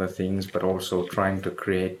and other things, but also trying to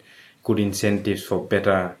create good incentives for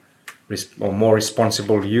better or more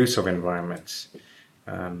responsible use of environments.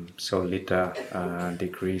 So litter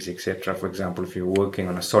decrease, etc. For example, if you're working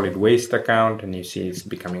on a solid waste account and you see it's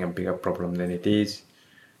becoming a bigger problem than it is,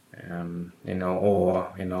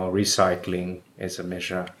 or recycling as a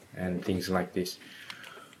measure and things like this.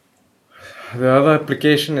 The other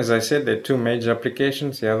application, as I said, there are two major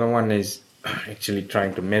applications. The other one is actually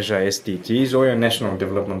trying to measure SDGs or your National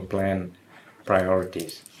Development Plan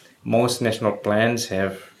priorities. Most national plans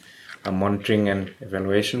have a monitoring and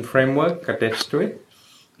evaluation framework attached to it.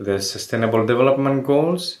 The Sustainable Development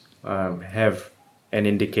Goals have an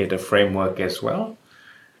indicator framework as well.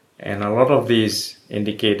 And a lot of these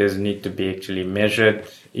indicators need to be actually measured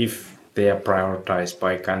if they are prioritized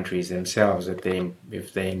by countries themselves, if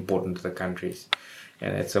they're important to the countries.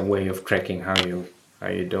 And it's a way of tracking how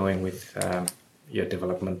you're doing with your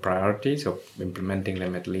development priorities, or implementing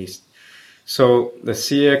them at least. So the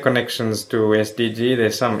SEER connections to SDG,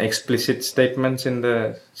 there's some explicit statements in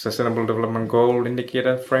the Sustainable Development Goal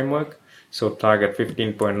Indicator Framework. So target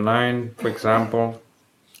 15.9, for example,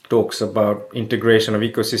 talks about integration of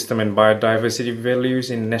ecosystem and biodiversity values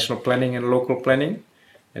in national planning and local planning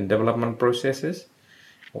and development processes.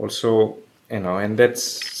 Also, and that's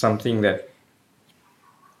something that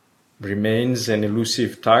remains an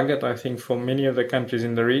elusive target, I think, for many of the countries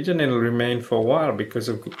in the region, and will remain for a while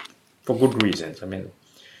for good reasons. I mean,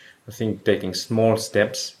 I think taking small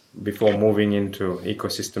steps before moving into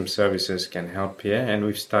ecosystem services can help here. And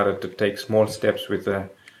we've started to take small steps with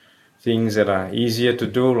things that are easier to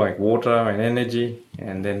do, like water and energy,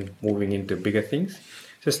 and then moving into bigger things.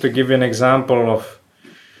 Just to give you an example of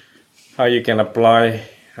how you can apply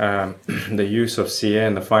the use of SEER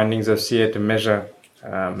and the findings of SEER to measure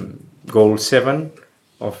goal 7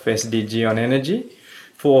 of SDG on energy.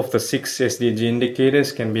 4 of the 6 SDG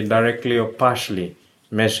indicators can be directly or partially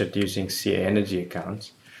measured using SEER energy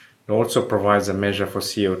accounts. It also provides a measure for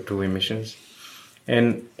CO2 emissions.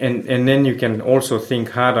 And then you can also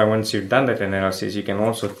think harder, once you've done that analysis, you can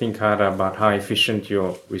also think harder about how efficient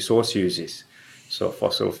your resource use is. So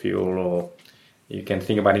fossil fuel, or you can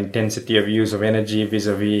think about intensity of use of energy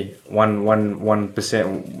vis-a-vis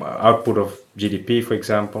 1% output of GDP, for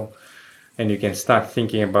example. And you can start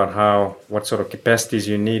thinking about what sort of capacities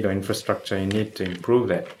you need or infrastructure you need to improve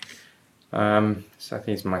that. So I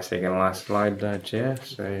think it's my second last slide, Chair,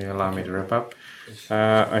 so you allow me to wrap up.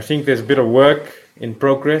 I think there's a bit of work in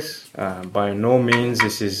progress. By no means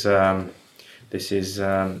this is we're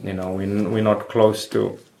not close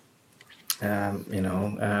to a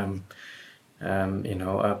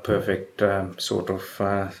perfect sort of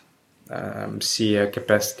SEER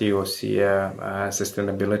capacity or SEER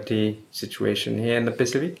sustainability situation here in the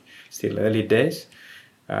Pacific. Still early days.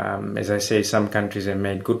 As I say, some countries have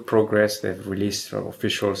made good progress. They've released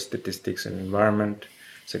official statistics and environment.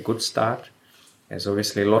 It's a good start. There's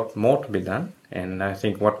obviously a lot more to be done. And I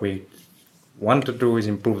think what we want to do is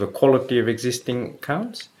improve the quality of existing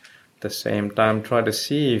accounts. At the same time, try to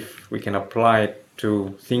see if we can apply it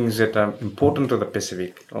to things that are important to the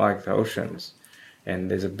Pacific, like the oceans. And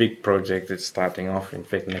there's a big project that's starting off. In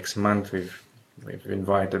fact, next month we've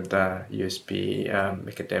invited the USP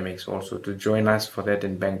academics also to join us for that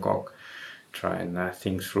in Bangkok. Try and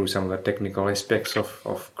think through some of the technical aspects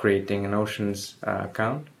of creating an oceans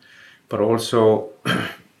account, but also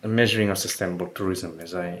measuring of sustainable tourism,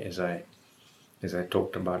 as I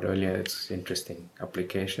talked about earlier. It's an interesting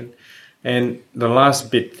application. And the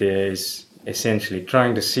last bit there is essentially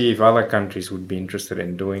trying to see if other countries would be interested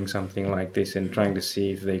in doing something like this, and trying to see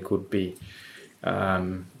if they could be,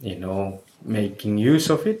 making use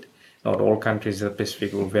of it. Not all countries in the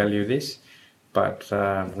Pacific will value this, but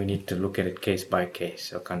we need to look at it case by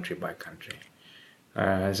case or country by country.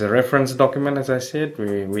 As a reference document, as I said,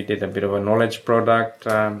 we did a bit of a knowledge product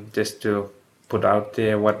just to put out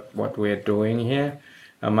there what we're doing here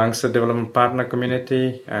amongst the development partner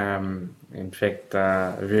community. In fact,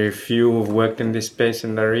 very few have worked in this space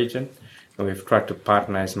in the region. We've tried to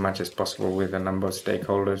partner as much as possible with a number of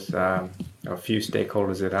stakeholders, a few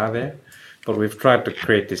stakeholders that are there. But we've tried to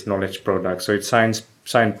create this knowledge product, so it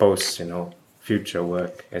signposts, future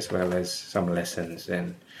work as well as some lessons.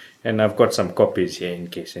 And I've got some copies here in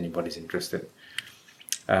case anybody's interested.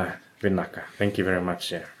 Vinaka, thank you very much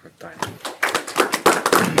for the time.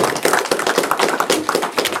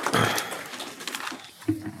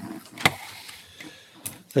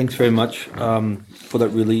 Thanks very much for that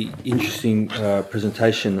really interesting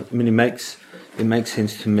presentation. I mean, it makes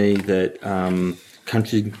sense to me that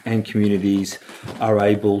countries and communities are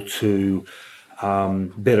able to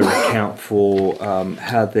better account for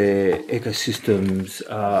how their ecosystems,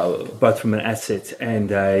 both from an asset and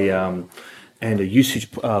a usage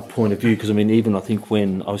point of view. Because I mean, even I think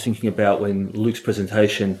when I was thinking about when Luke's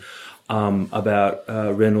presentation about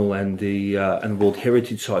Rennell and the World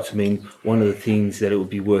Heritage Sites, I mean, one of the things that it would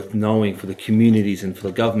be worth knowing for the communities and for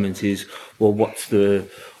the governments is, well, what's the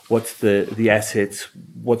assets,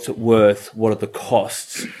 what's it worth, what are the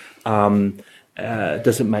costs?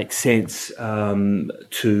 Does it make sense to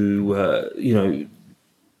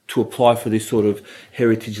apply for this sort of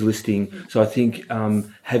heritage listing? So I think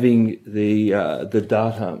having the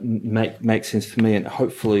data makes sense to me, and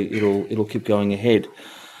hopefully it'll keep going ahead.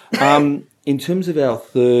 In terms of our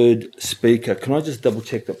third speaker, can I just double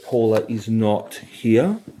check that Paula is not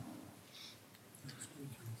here?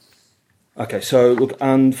 Okay, so look,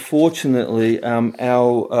 unfortunately,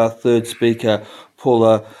 our third speaker,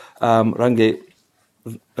 Paula Rangekwai,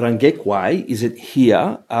 isn't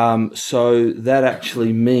here. So that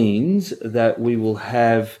actually means that we will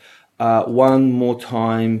have one more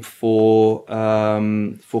time for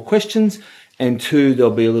questions, and two,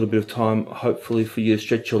 there'll be a little bit of time, hopefully, for you to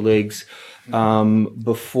stretch your legs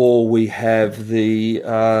before we have the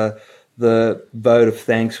vote of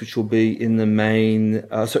thanks, which will be in the main.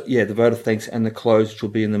 The vote of thanks and the close, which will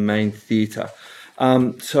be in the main theatre.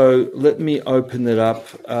 So let me open it up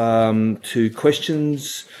to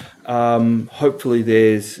questions. Hopefully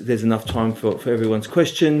there's enough time for everyone's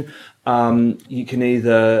question. You can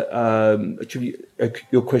either attribute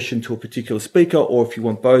your question to a particular speaker, or if you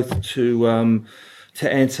want both to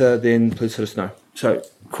answer, then please let us know. So,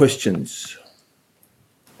 questions.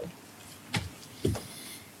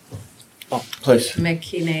 Oh, please.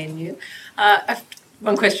 Makine and you. I've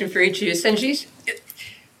one question for each of you. Sanjeev,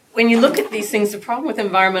 when you look at these things, the problem with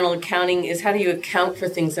environmental accounting is how do you account for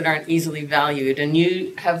things that aren't easily valued? And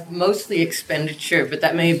you have mostly expenditure, but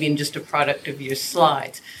that may have been just a product of your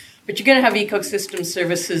slides. But you're going to have ecosystem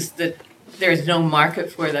services that there's no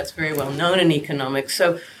market for, that's very well known in economics.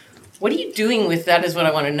 So what are you doing with that is what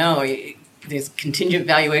I want to know. There's contingent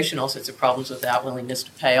valuation, all sorts of problems with that, willingness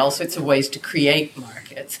to pay, all sorts of ways to create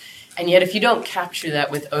markets. And yet if you don't capture that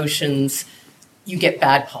with oceans, you get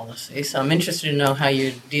bad policy. So I'm interested to know how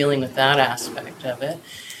you're dealing with that aspect of it.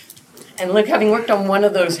 And look, having worked on one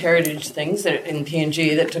of those heritage things that in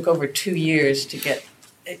PNG that took over 2 years to get,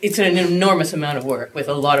 it's an enormous amount of work with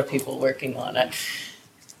a lot of people working on it.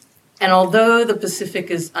 And although the Pacific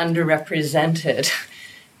is underrepresented,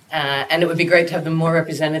 and it would be great to have them more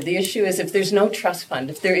represented, the issue is if there's no trust fund,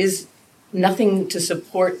 if there is nothing to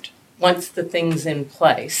support once the thing's in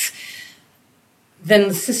place, then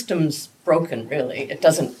the system's broken, really. It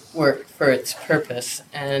doesn't work for its purpose.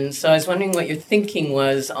 And so I was wondering what your thinking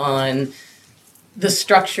was on the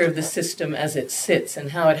structure of the system as it sits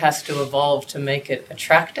and how it has to evolve to make it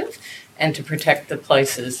attractive and to protect the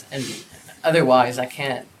places. And otherwise, I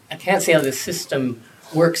can't see how the system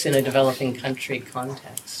works in a developing country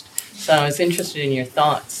context. So I was interested in your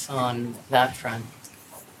thoughts on that front.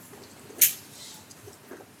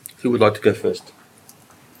 Who would like to go first?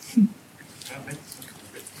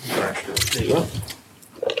 There you are.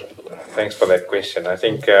 Thanks for that question. I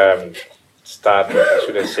think I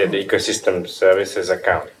should have said the ecosystem services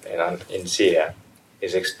account in SEA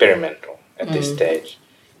is experimental at this stage.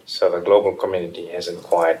 So the global community hasn't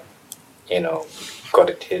quite, got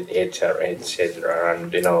its head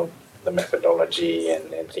around, the methodology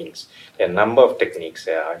and things. There are a number of techniques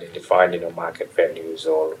that are identified, market values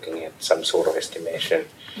or looking at some sort of estimation.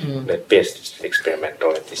 But best is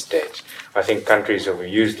experimental at this stage. I think countries have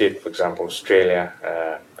used it, for example, Australia,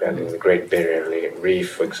 the Great Barrier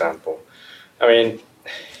Reef, for example. I mean,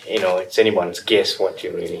 it's anyone's guess what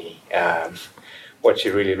you're really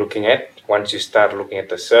looking at. Once you start looking at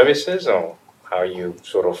the services or how you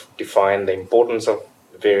sort of define the importance of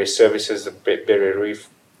the various services that Barrier Reef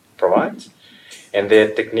provides, and there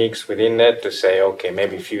are techniques within that to say, okay,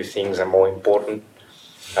 maybe a few things are more important,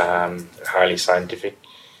 highly scientific.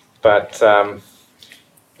 But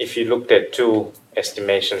if you looked at two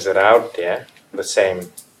estimations that are out there, the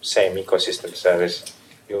same ecosystem service,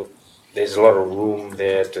 there's a lot of room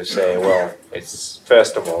there to say, well, it's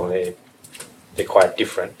first of all, they're quite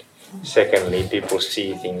different. Secondly, people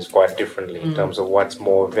see things quite differently in terms of what's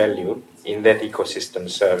more valued in that ecosystem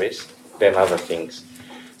service than other things.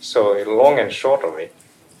 So long and short of it,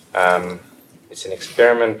 it's an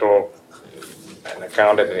experimental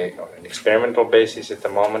account on an experimental basis at the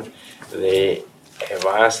moment. They have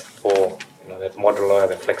asked for that modular,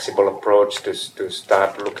 the flexible approach to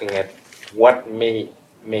start looking at what may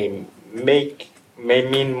mean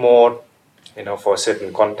more, for a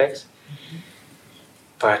certain context.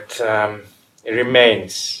 But it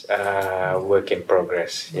remains work in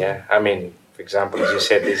progress. Yeah, I mean, for example, as you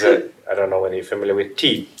said, I don't know whether you're familiar with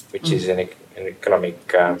TEEP, which is an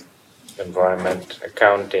economic environment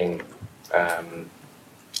accounting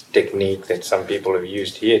technique that some people have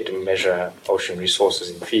used here to measure ocean resources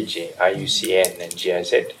in Fiji, IUCN and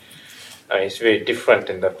GIZ. It's very different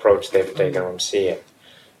in the approach they've taken from SEA.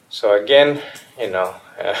 So again,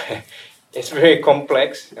 it's very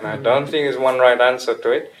complex, and I don't think there's one right answer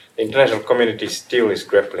to it. The international community still is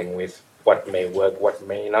grappling with what may work, what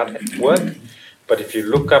may not work. But if you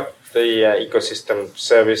look up the ecosystem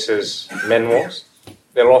services manuals,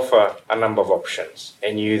 they'll offer a number of options,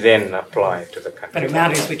 and you then apply to the country. But it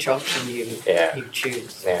matters which option you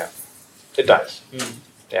choose. Yeah, it does.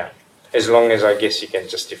 Yeah, as long as I guess you can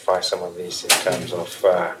justify some of these in terms of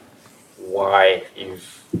why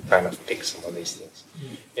you've kind of picked some of these things.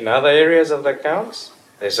 In other areas of the accounts,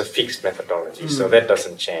 there's a fixed methodology, so that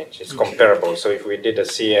doesn't change. It's comparable. So if we did a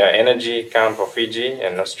SEA energy account for Fiji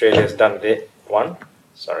and Australia's done that one,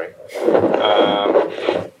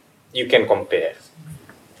 you can compare.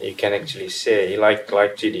 You can actually say, like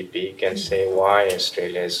GDP, you can say why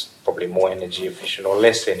Australia is probably more energy efficient or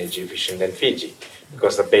less energy efficient than Fiji,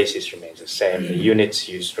 because the basis remains the same, the units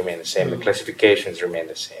used remain the same, the classifications remain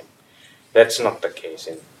the same. That's not the case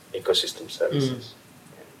ecosystem services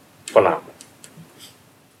for now.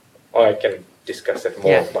 Or I can discuss it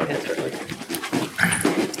more.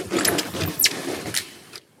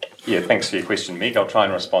 Yeah, thanks for your question, Meg. I'll try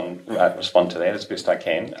and respond to that as best I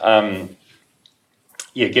can.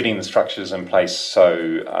 Getting the structures in place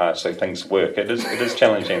so things work. It is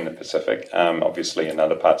challenging in the Pacific. Obviously, in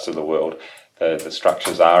other parts of the world, the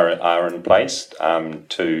structures are in place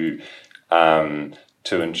to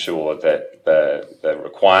ensure that the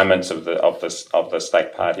requirements of the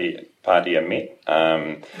state party are met.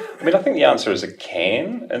 I think the answer is it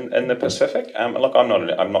can in the Pacific. Look, I'm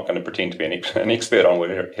not going to pretend to be an expert on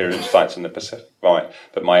World Heritage Sites in the Pacific, right?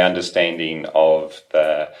 But my understanding of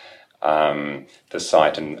the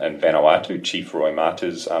site in Vanuatu, Chief Roy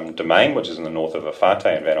Mata's domain, which is in the north of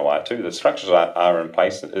Awhate in Vanuatu, the structures are in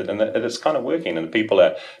place and it is kind of working, and the people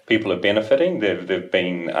are benefiting. They've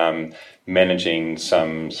been managing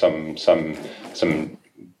some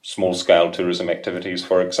small scale tourism activities,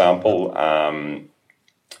 for example,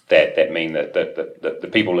 that mean that the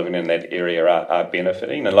people living in that area are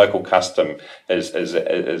benefiting. And local custom is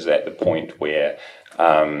at the point where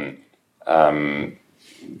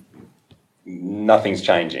nothing's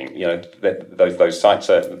changing. Those sites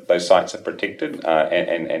are protected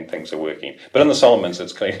and things are working. But in the Solomons,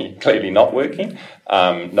 it's clearly not working.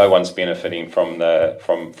 No one's benefiting from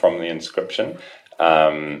the inscription.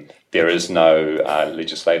 There is no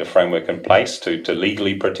legislative framework in place to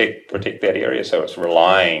legally protect that area, so it's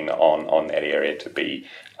relying on that area to be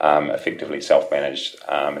effectively self-managed,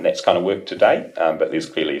 and that's kind of worked to date. But there's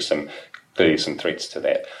clearly some threats to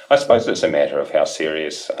that. I suppose it's a matter of how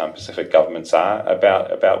serious Pacific governments are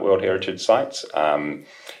about World Heritage Sites,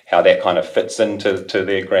 how that kind of fits into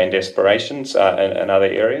their grand aspirations in other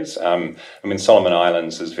areas. Solomon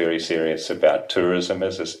Islands is very serious about tourism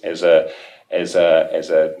as a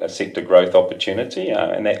sector growth opportunity,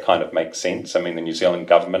 and that kind of makes sense. The New Zealand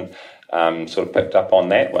government sort of picked up on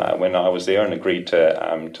that when I was there and agreed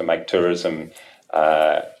to make tourism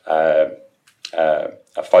a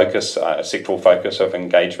sectoral focus of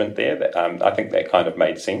engagement there. I think that kind of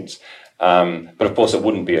made sense. But of course, it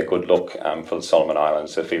wouldn't be a good look for the Solomon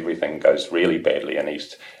Islands if everything goes really badly in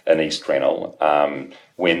East Rennell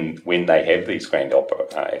when they have these grand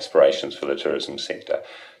aspirations for the tourism sector.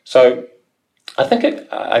 So I think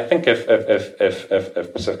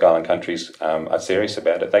if Pacific Island countries are serious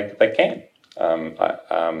about it, they can.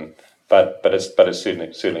 But it's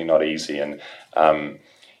certainly not easy. And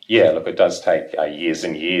it does take years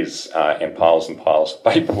and years and piles of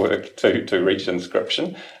paperwork to reach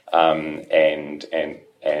inscription. But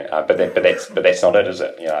that's not it, is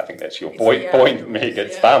it? I think that's your point, Meg.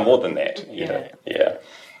 It's far more than that. Yeah.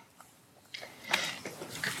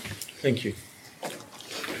 Thank you.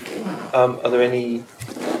 Are there any?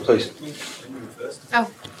 Please. Oh,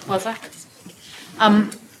 was I?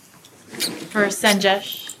 For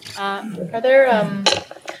Sanjesh, are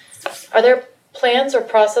there plans or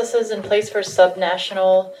processes in place for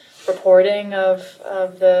subnational reporting of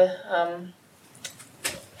the?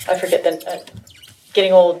 I forget the.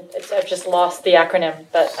 Getting old. I've just lost the acronym,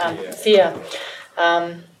 but SIA.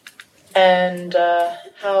 And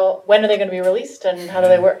when are they going to be released, and how do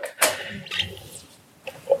they work?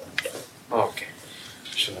 Okay.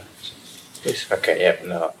 Sure. Please. Okay, yeah,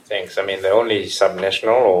 no, thanks. The only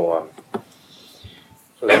subnational or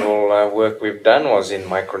level work we've done was in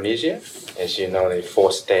Micronesia. As you know, there are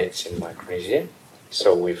 4 states in Micronesia.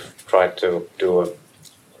 So we've tried to do an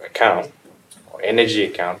account, or energy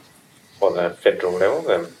account, for the federal level,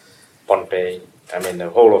 the Pohnpei, the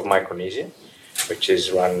whole of Micronesia, which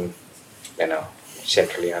is run,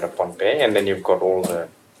 centrally out of Pohnpei. And then you've got all the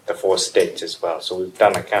 4 states as well. So we've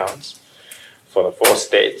done accounts for the 4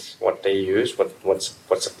 states, what they use,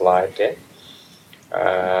 what's applied there,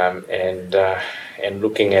 and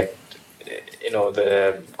looking at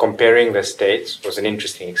the comparing the states was an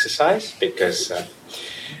interesting exercise because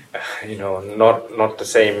not the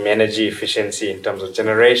same energy efficiency in terms of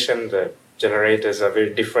generation. The generators are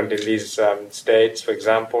very different in these states, for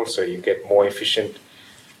example, so you get more efficient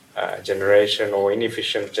generation or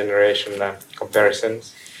inefficient generation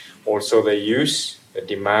comparisons. Also the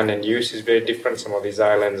demand and use is very different. Some of these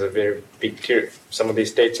islands are very big. Some of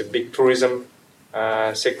these states have big tourism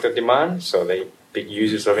sector demand, so they big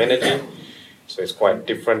users of energy. So it's quite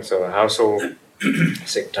different. So the household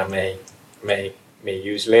sector may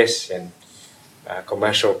use less, and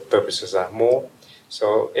commercial purposes are more.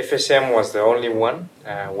 So FSM was the only one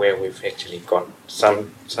where we've actually got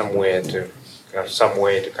some way to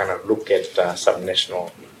kind of look at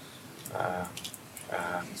subnational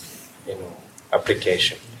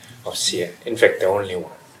application of SIA. In fact, the only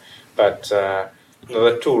one. But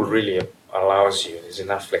the tool really allows you, there's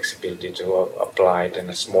enough flexibility to apply it in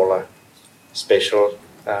a smaller spatial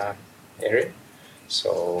area.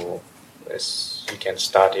 So you can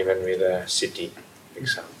start even with a city, for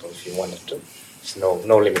example, if you wanted to. There's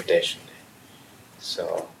no limitation there.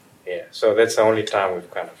 So yeah, so that's the only time we've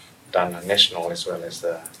kind of done a national as well as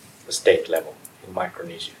the state level in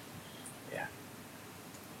Micronesia. Yeah.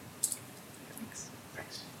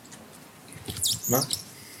 Thanks. Mark?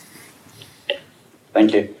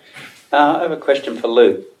 Thank you. I have a question for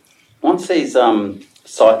Lou. Once these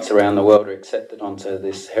sites around the world are accepted onto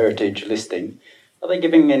this heritage listing, are they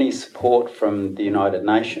giving any support from the United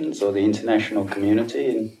Nations or the international community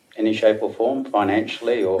in any shape or form,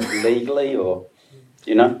 financially or legally, or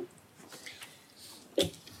do you know?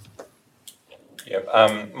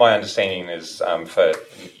 Yeah, my understanding is for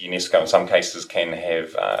UNESCO in some cases can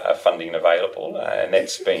have funding available, and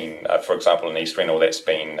that's been, for example, in East Renal, that's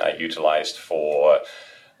been utilised for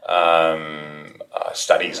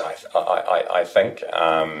studies, I think,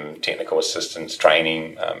 technical assistance,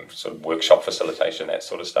 training, sort of workshop facilitation, that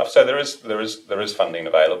sort of stuff. So there is funding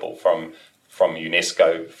available from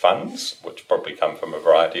UNESCO funds, which probably come from a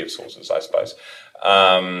variety of sources, I suppose,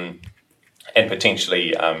 and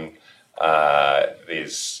potentially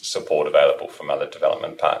there's support available from other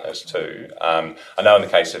development partners too. I know in the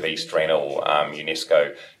case of East Renal,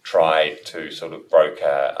 UNESCO tried to sort of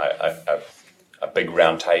broker a big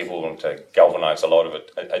round table and to galvanise a lot of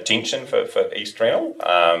attention for East Renal.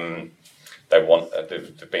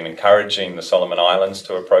 They've been encouraging the Solomon Islands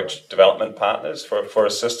to approach development partners for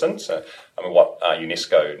assistance. What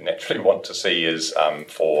UNESCO naturally want to see is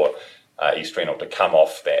for East Renal to come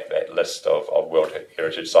off that list of World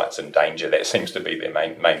Heritage Sites in danger. That seems to be their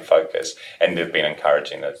main focus, and they've been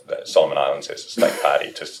encouraging the Solomon Islands as a state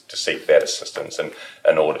party to seek that assistance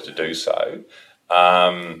in order to do so.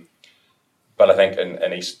 But I think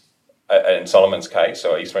in Solomon's case,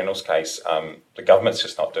 or East Renal's case, the government's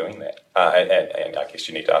just not doing that. And I guess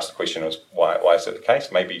you need to ask the question is why is it the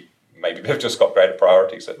case? Maybe they've just got greater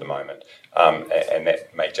priorities at the moment, and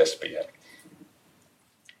that may just be it.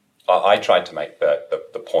 I tried to make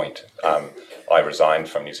the point. I resigned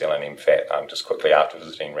from New Zealand MFAT just quickly after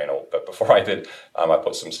visiting Renal, but before I did, I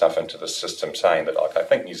put some stuff into the system saying that I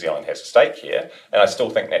think New Zealand has a stake here, and I still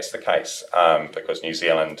think that's the case because New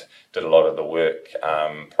Zealand did a lot of the work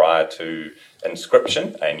prior to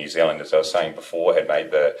inscription, and New Zealand, as I was saying before, had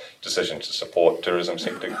made the decision to support tourism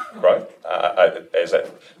sector growth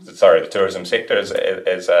the tourism sector as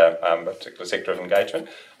a particular sector of engagement.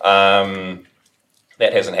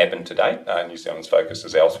 That hasn't happened to date. New Zealand's focus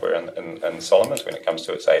is elsewhere in Solomons when it comes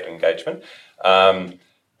to its aid engagement. But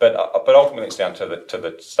ultimately it's down to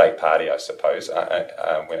the state party, I suppose.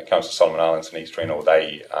 When it comes to Solomon Islands and East Renal,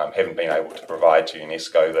 they haven't been able to provide to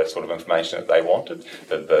UNESCO the sort of information that they wanted.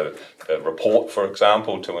 The report, for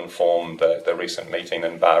example, to inform the recent meeting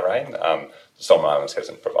in Bahrain, the Solomon Islands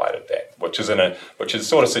hasn't provided that, which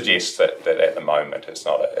sort of suggests that at the moment it's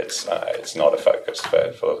not a focus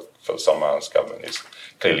for the Solomon Islands government. There's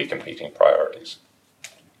clearly competing priorities.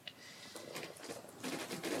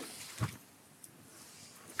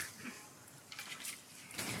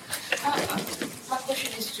 My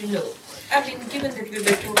question is to Lou. Given that we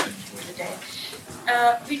were talking today,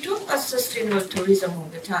 we talk about sustainable tourism all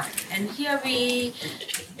the time, and here we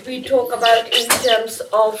talk about in terms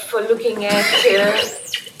of looking at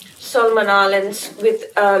Solomon Islands with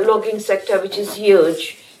a logging sector which is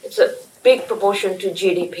huge. It's a big proportion to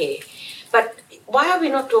GDP. But why are we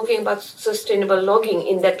not talking about sustainable logging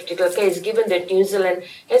in that particular case, given that New Zealand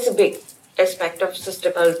has a big aspect of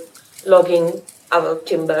sustainable logging, our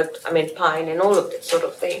timber, pine and all of that sort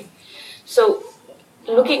of thing. So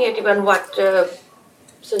looking at even what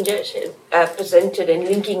Sanjay presented and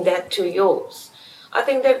linking that to yours, I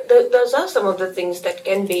think that those are some of the things that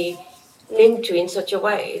can be linked to in such a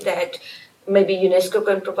way that maybe UNESCO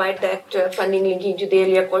can provide that funding linking to the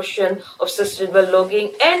earlier question of sustainable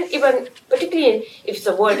logging, and even particularly if it's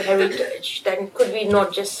a World Heritage, then could we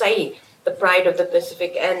not just say the pride of the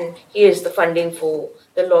Pacific and here's the funding for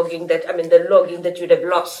the logging the logging that you'd have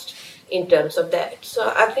lost in terms of that.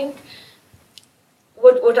 So I think,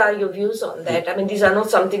 what are your views on that? These are not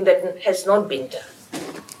something that has not been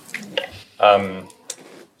done.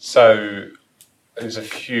 So there's a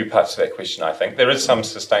few parts to that question, I think. There is some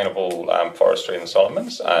sustainable forestry in the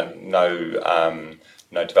Solomons.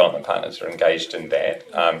 No development partners are engaged in that.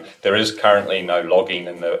 There is currently no logging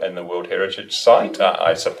in the World Heritage Site.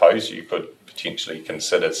 I suppose you could potentially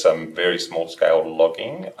consider some very small-scale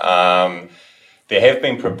logging. There have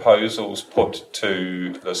been proposals put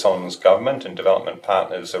to the Solomons government and development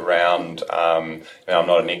partners around, I'm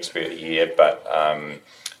not an expert here, but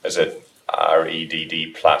is it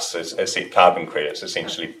REDD plus, as carbon credits,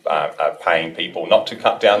 essentially paying people not to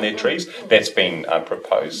cut down their trees. That's been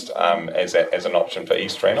proposed as an option for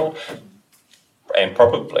East Rennell. And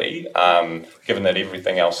probably, given that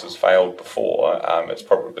everything else has failed before, it's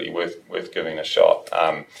probably worth giving a shot.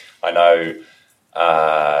 I know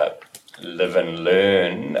Live and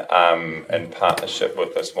Learn, in partnership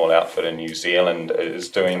with a small outfit in New Zealand, is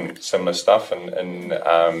doing similar stuff in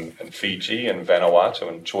Fiji and Vanuatu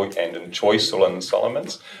and in Choiseul and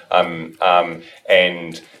Solomons,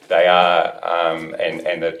 and they are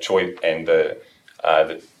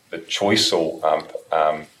the Choiseul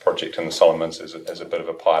project in the Solomons is a bit of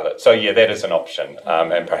a pilot. So yeah, that is an option,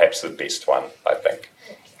 and perhaps the best one, I think.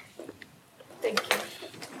 Thank you.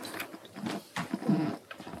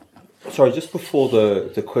 Sorry, just before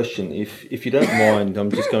the question, if you don't mind,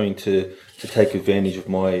 I'm just going to take advantage of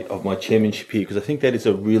my chairmanship here, because I think that is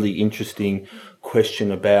a really interesting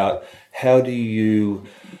question about how do you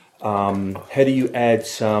add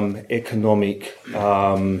some economic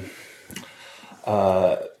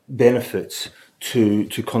benefits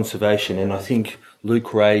to conservation. And I think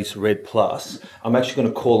Luke raised REDD+. I'm actually going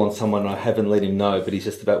to call on someone I haven't let him know, but he's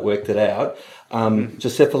just about worked it out.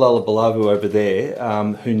 Joseph Alalabalahu over there,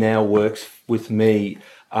 who now works with me,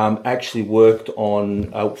 actually worked on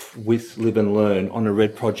with Live and Learn on a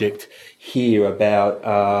REDD project here about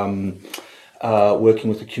working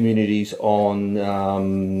with the communities on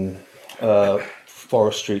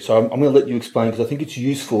forestry. So I'm going to let you explain, because I think it's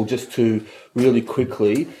useful just to really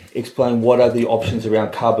quickly explain what are the options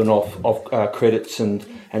around carbon off credits and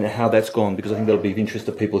how that's gone, because I think that'll be of interest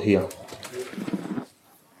to people here.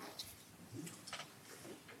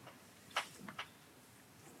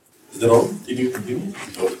 Is that on? Can you continue?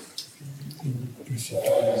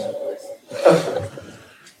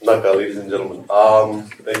 Naka, ladies and gentlemen.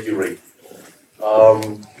 Thank you, Ray.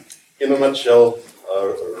 In a nutshell,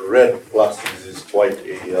 REDD+ is quite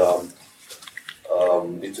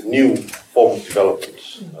it's a new form of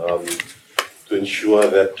development to ensure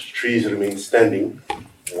that trees remain standing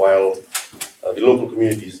while the local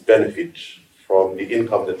communities benefit from the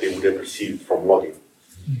income that they would have received from logging.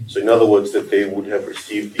 So in other words, that they would have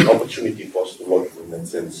received the opportunity cost of logging in that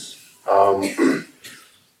sense. Our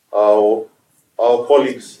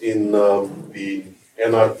colleagues in the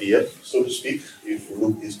NRDF, so to speak, if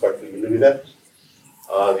Luke is quite familiar with that,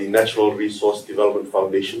 the Natural Resource Development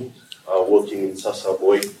Foundation, working in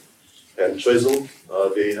Sasaboy and Choiseul,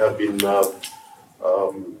 they have been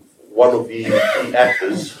one of the key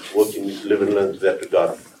actors working with Live and Learn to that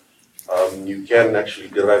regard. You can actually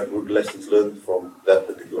derive good lessons learned from that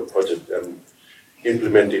particular project and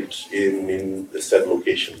implement it in the said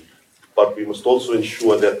location. But we must also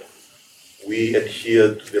ensure that we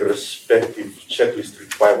adhere to the respective checklist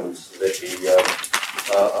requirements that the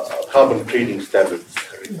carbon trading standards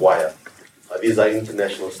require. These are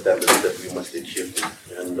international standards that we must adhere to.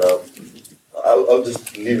 And I'll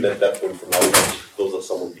just leave it at that point for now. Those are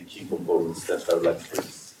some of the key components that I would like to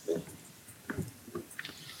raise. Thank you.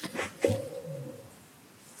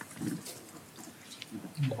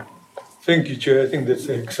 Thank you, Chair. I think that's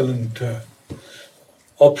an excellent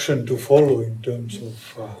option to follow in terms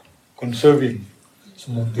of conserving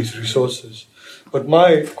some of these resources. But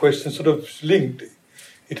my question sort of linked.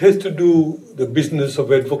 It has to do the business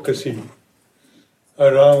of advocacy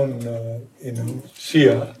around,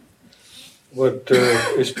 SIA, but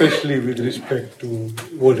especially with respect to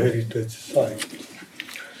World Heritage Sites.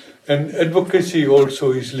 And advocacy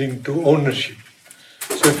also is linked to ownership.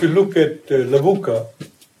 So if you look at Lavuka,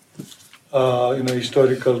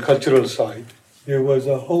 historical cultural site, there was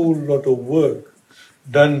a whole lot of work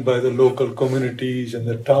done by the local communities and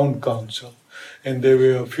the town council, and there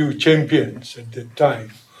were a few champions at that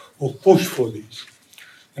time who pushed for this.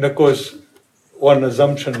 And of course, one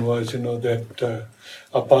assumption was, that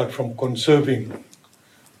apart from conserving,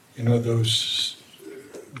 those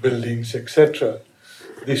buildings, etc.,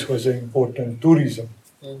 this was an important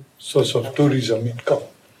source of tourism income.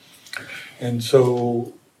 And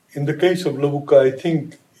so, in the case of Lavuka, I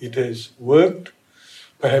think it has worked,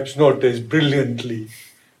 perhaps not as brilliantly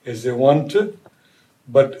as they wanted,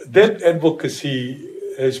 but that advocacy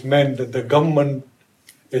has meant that the government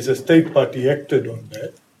as a state party acted on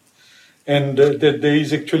that, and that there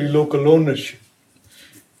is actually local ownership.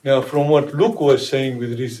 Now, from what Luke was saying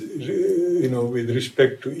with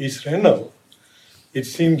respect to East Rennell, it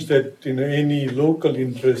seems that any local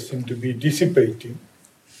interests seem to be dissipating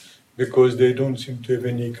because they don't seem to have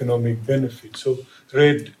any economic benefit. So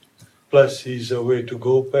REDD plus is a way to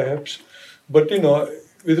go perhaps. But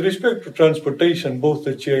with respect to transportation, both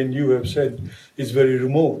the chair and you have said is very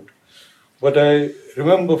remote. But I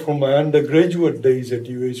remember from my undergraduate days at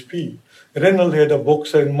USP, Renal had a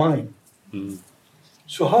bauxite mine.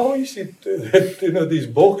 So how is it that these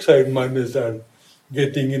bauxite miners are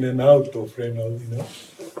getting in and out of Renal?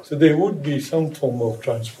 So there would be some form of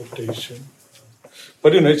transportation.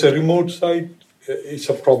 But it's a remote site, it's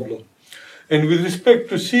a problem. And with respect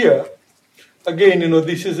to SIA, again,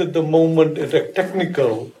 this is at the moment at a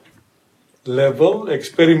technical level,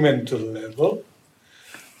 experimental level.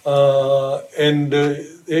 And the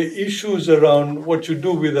issues around what you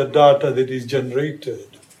do with the data that is generated.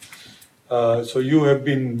 So you have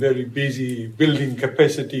been very busy building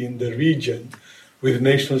capacity in the region with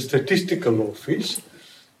National Statistical Office.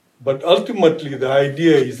 But ultimately, the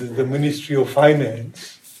idea is that the Ministry of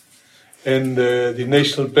Finance and the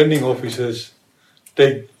national planning officers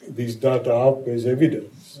take these data up as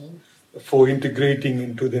evidence for integrating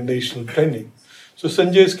into the national planning. So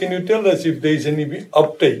Sanjay, can you tell us if there is any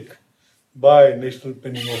uptake by National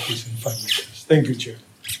Planning Office and Finances? Thank you, Chair.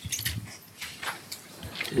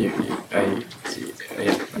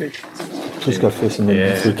 Please go first and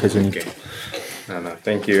then through Kesini. Okay. No,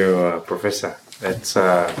 thank you, Professor. That's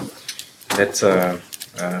I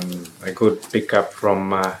could pick up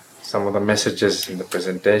from some of the messages in the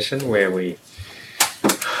presentation where we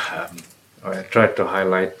tried to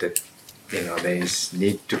highlight that there is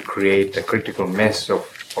need to create a critical mass of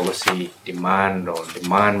policy demand or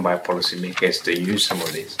demand by policymakers to use some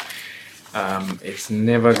of this. It's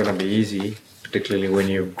never going to be easy, particularly when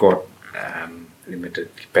you've got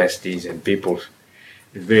limited capacities and people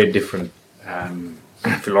with very different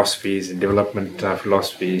philosophies and development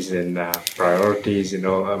philosophies and priorities.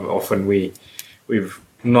 Often we've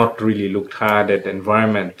not really looked hard at the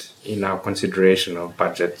environment in our consideration of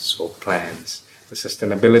budgets or plans. The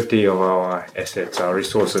sustainability of our assets, our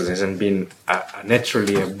resources, hasn't been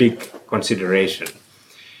naturally a big consideration.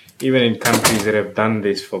 Even in countries that have done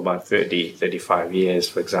this for about 30, 35 years,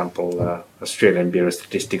 for example, Australian Bureau of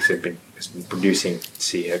Statistics has been producing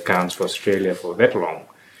accounts for Australia for that long.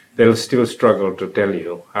 They'll still struggle to tell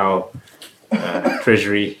you how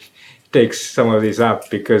Treasury takes some of this up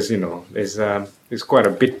because, there's quite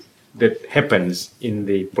a bit that happens in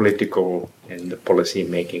the political and the policy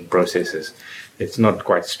making processes. It's not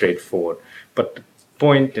quite straightforward. But the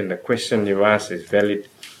point and the question you asked is valid.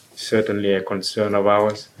 Certainly a concern of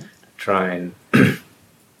ours to try and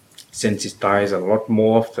sensitize a lot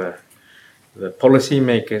more of the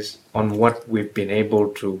policymakers on what we've been able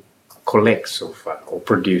to collect so far or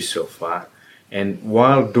produce so far. And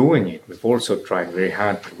while doing it, we've also tried very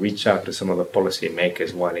hard to reach out to some of the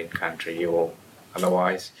policymakers while in country or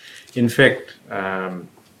otherwise. In fact,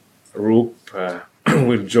 Roop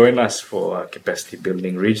will join us for a capacity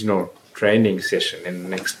building regional training session in the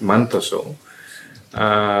next month or so.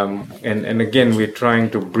 And again, we're trying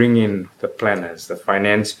to bring in the planners, the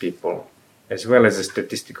finance people, as well as the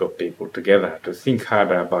statistical people together to think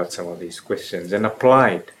harder about some of these questions and apply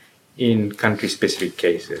it in country-specific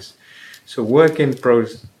cases. So work in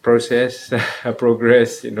progress,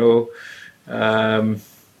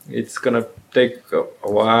 it's going to take a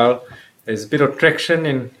while. There's a bit of traction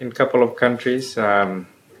in a couple of countries. I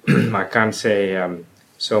can't say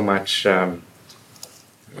so much in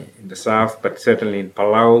the south, but certainly in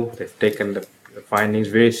Palau, they've taken the findings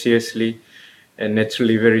very seriously and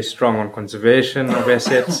naturally very strong on conservation of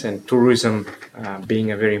assets and tourism being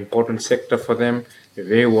a very important sector for them. They're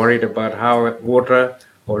very worried about how water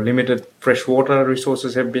or limited freshwater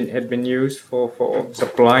resources had been used for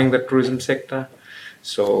supplying the tourism sector.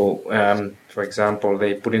 So, for example,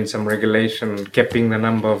 they put in some regulation capping the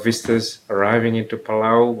number of visitors arriving into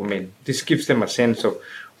Palau. I mean, this gives them a sense of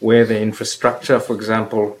where the infrastructure, for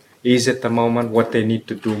example, is at the moment, what they need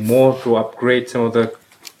to do more to upgrade some of the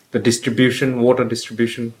water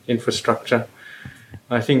distribution infrastructure.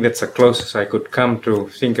 I think that's the closest I could come to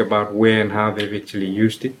think about where and how they've actually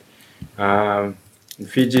used it. In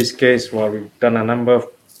Fiji's case, while we've done a number of,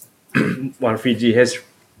 while Fiji has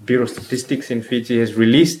Bureau of Statistics in Fiji has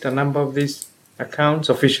released a number of these accounts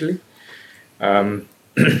officially. There's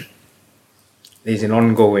an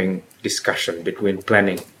ongoing discussion between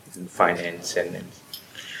planning and finance and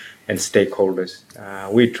stakeholders.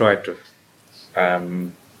 We try to,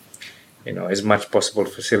 as much possible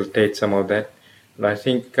facilitate some of that. But I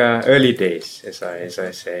think early days, as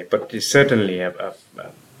I say, but it's certainly a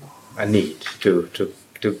need to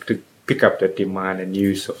pick up the demand and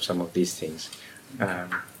use of some of these things.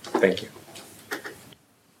 Thank you.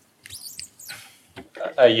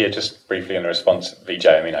 Yeah, just briefly in response,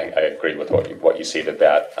 Vijay, I mean, I agree with what you said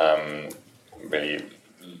about really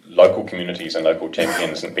local communities and local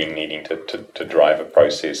champions and being needing to drive a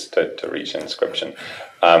process to reach inscription.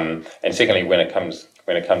 And secondly, when it comes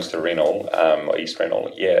to Rennell or East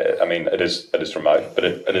Rennell, yeah, I mean, it is remote, but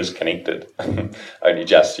it is connected. Only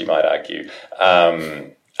just, you might argue.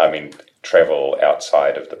 I mean, travel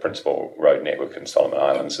outside of the principal road network in Solomon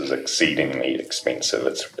Islands is exceedingly expensive.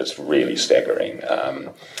 It's really staggering.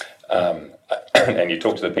 And you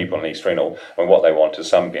talk to the people in East Rennell, and what they want is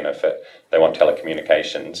some benefit. They want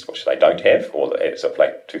telecommunications, which they don't have, or as of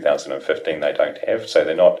like 2015 they don't have. So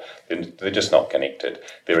they're just not connected.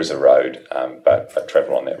 There is a road, but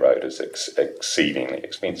travel on that road is exceedingly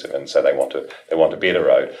expensive, and so they want a better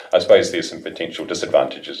road. I suppose there's some potential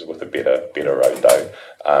disadvantages with a better road though.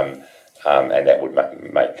 And that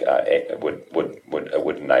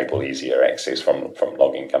would enable easier access from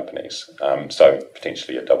logging companies. So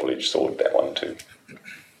potentially a double-edged sword, that one too.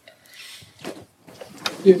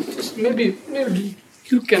 Yeah, just maybe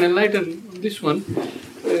you can enlighten on this one.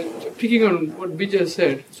 Picking on what Vijay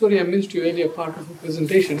said. Sorry, I missed your earlier part of the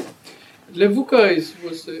presentation. Levuka is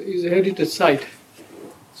a heritage site.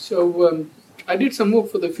 So I did some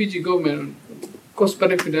work for the Fiji government on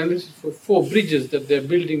cost-benefit analysis for 4 bridges that they're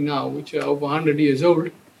building now, which are over 100 years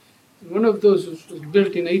old. And one of those was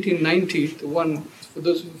built in 1890, the one, for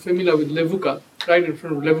those who are familiar with Levuka, right in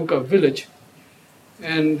front of Levuka village.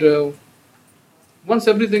 And once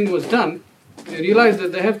everything was done, they realized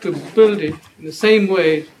that they have to build it in the same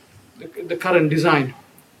way, the current design.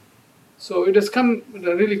 So it has come with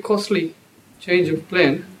a really costly change of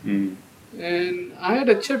plan. And I had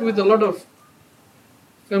a chat with a lot of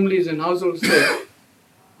families and households there.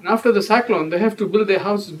 And after the cyclone, they have to build their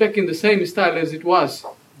houses back in the same style as it was.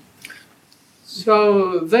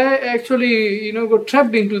 So they actually, got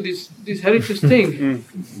trapped into this heritage thing.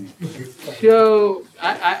 So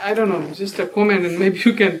I don't know, just a comment, and maybe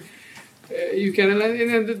you can.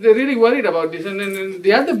 They're really worried about this. And then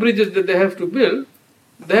the other bridges that they have to build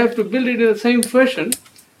it in the same fashion.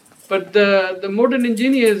 But the modern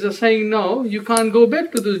engineers are saying, no, you can't go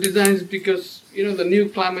back to those designs because, the new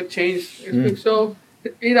climate change. So,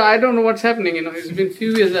 I don't know what's happening. It's been a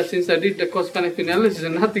few years since I did the cost-benefit analysis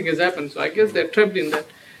and nothing has happened. So I guess they're trapped in that,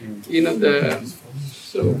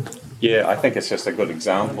 Yeah, I think it's just a good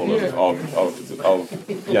example of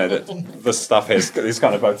that this stuff there's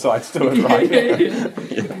kind of both sides to it, right?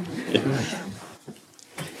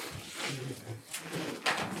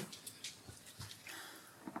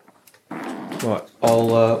 Right,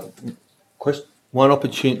 I'll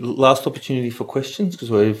last opportunity for questions because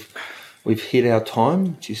we've hit our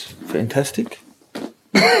time, which is fantastic.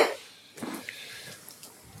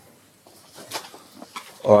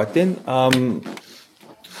 All right then.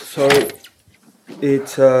 So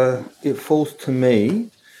it falls to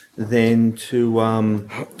me then to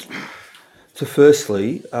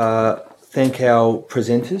firstly thank our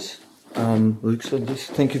presenters. Luke, so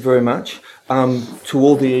just thank you very much. To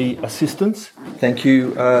all the assistants, thank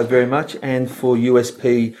you very much, and for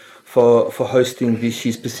USP for hosting this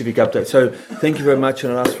year's Pacific Update. So thank you very much,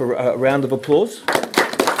 and I'll ask for a round of applause.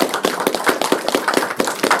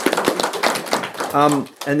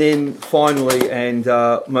 And then finally, and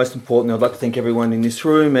most importantly, I'd like to thank everyone in this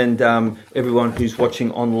room and everyone who's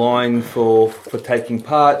watching online for taking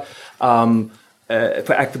part.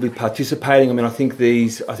 For actively participating. I mean, I think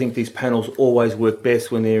these panels always work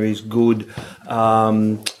best when there is good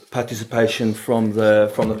participation from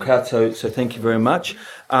the crowd. So thank you very much.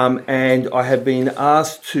 And I have been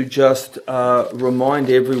asked to just remind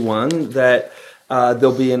everyone that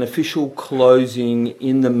there'll be an official closing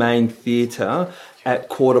in the main theatre at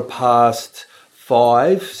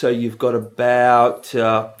 5:15. So you've got about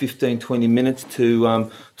 15-20 minutes to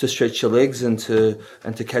stretch your legs and to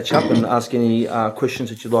catch up and ask any questions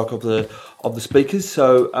that you'd like of the speakers.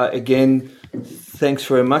 So again, thanks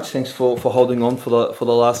very much. Thanks for holding on for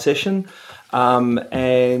the last session,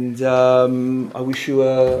 and I wish you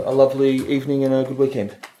a lovely evening and a good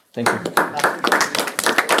weekend. Thank you.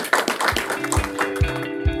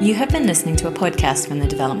 You have been listening to a podcast from the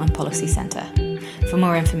Development Policy Centre. For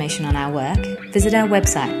more information on our work, visit our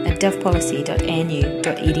website at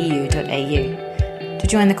devpolicy.anu.edu.au. To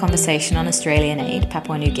join the conversation on Australian aid,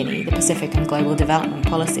 Papua New Guinea, the Pacific and global development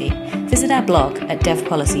policy, visit our blog at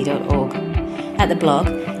devpolicy.org. At the blog,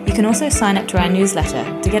 you can also sign up to our newsletter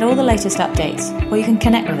to get all the latest updates, or you can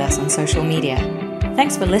connect with us on social media.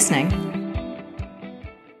 Thanks for listening.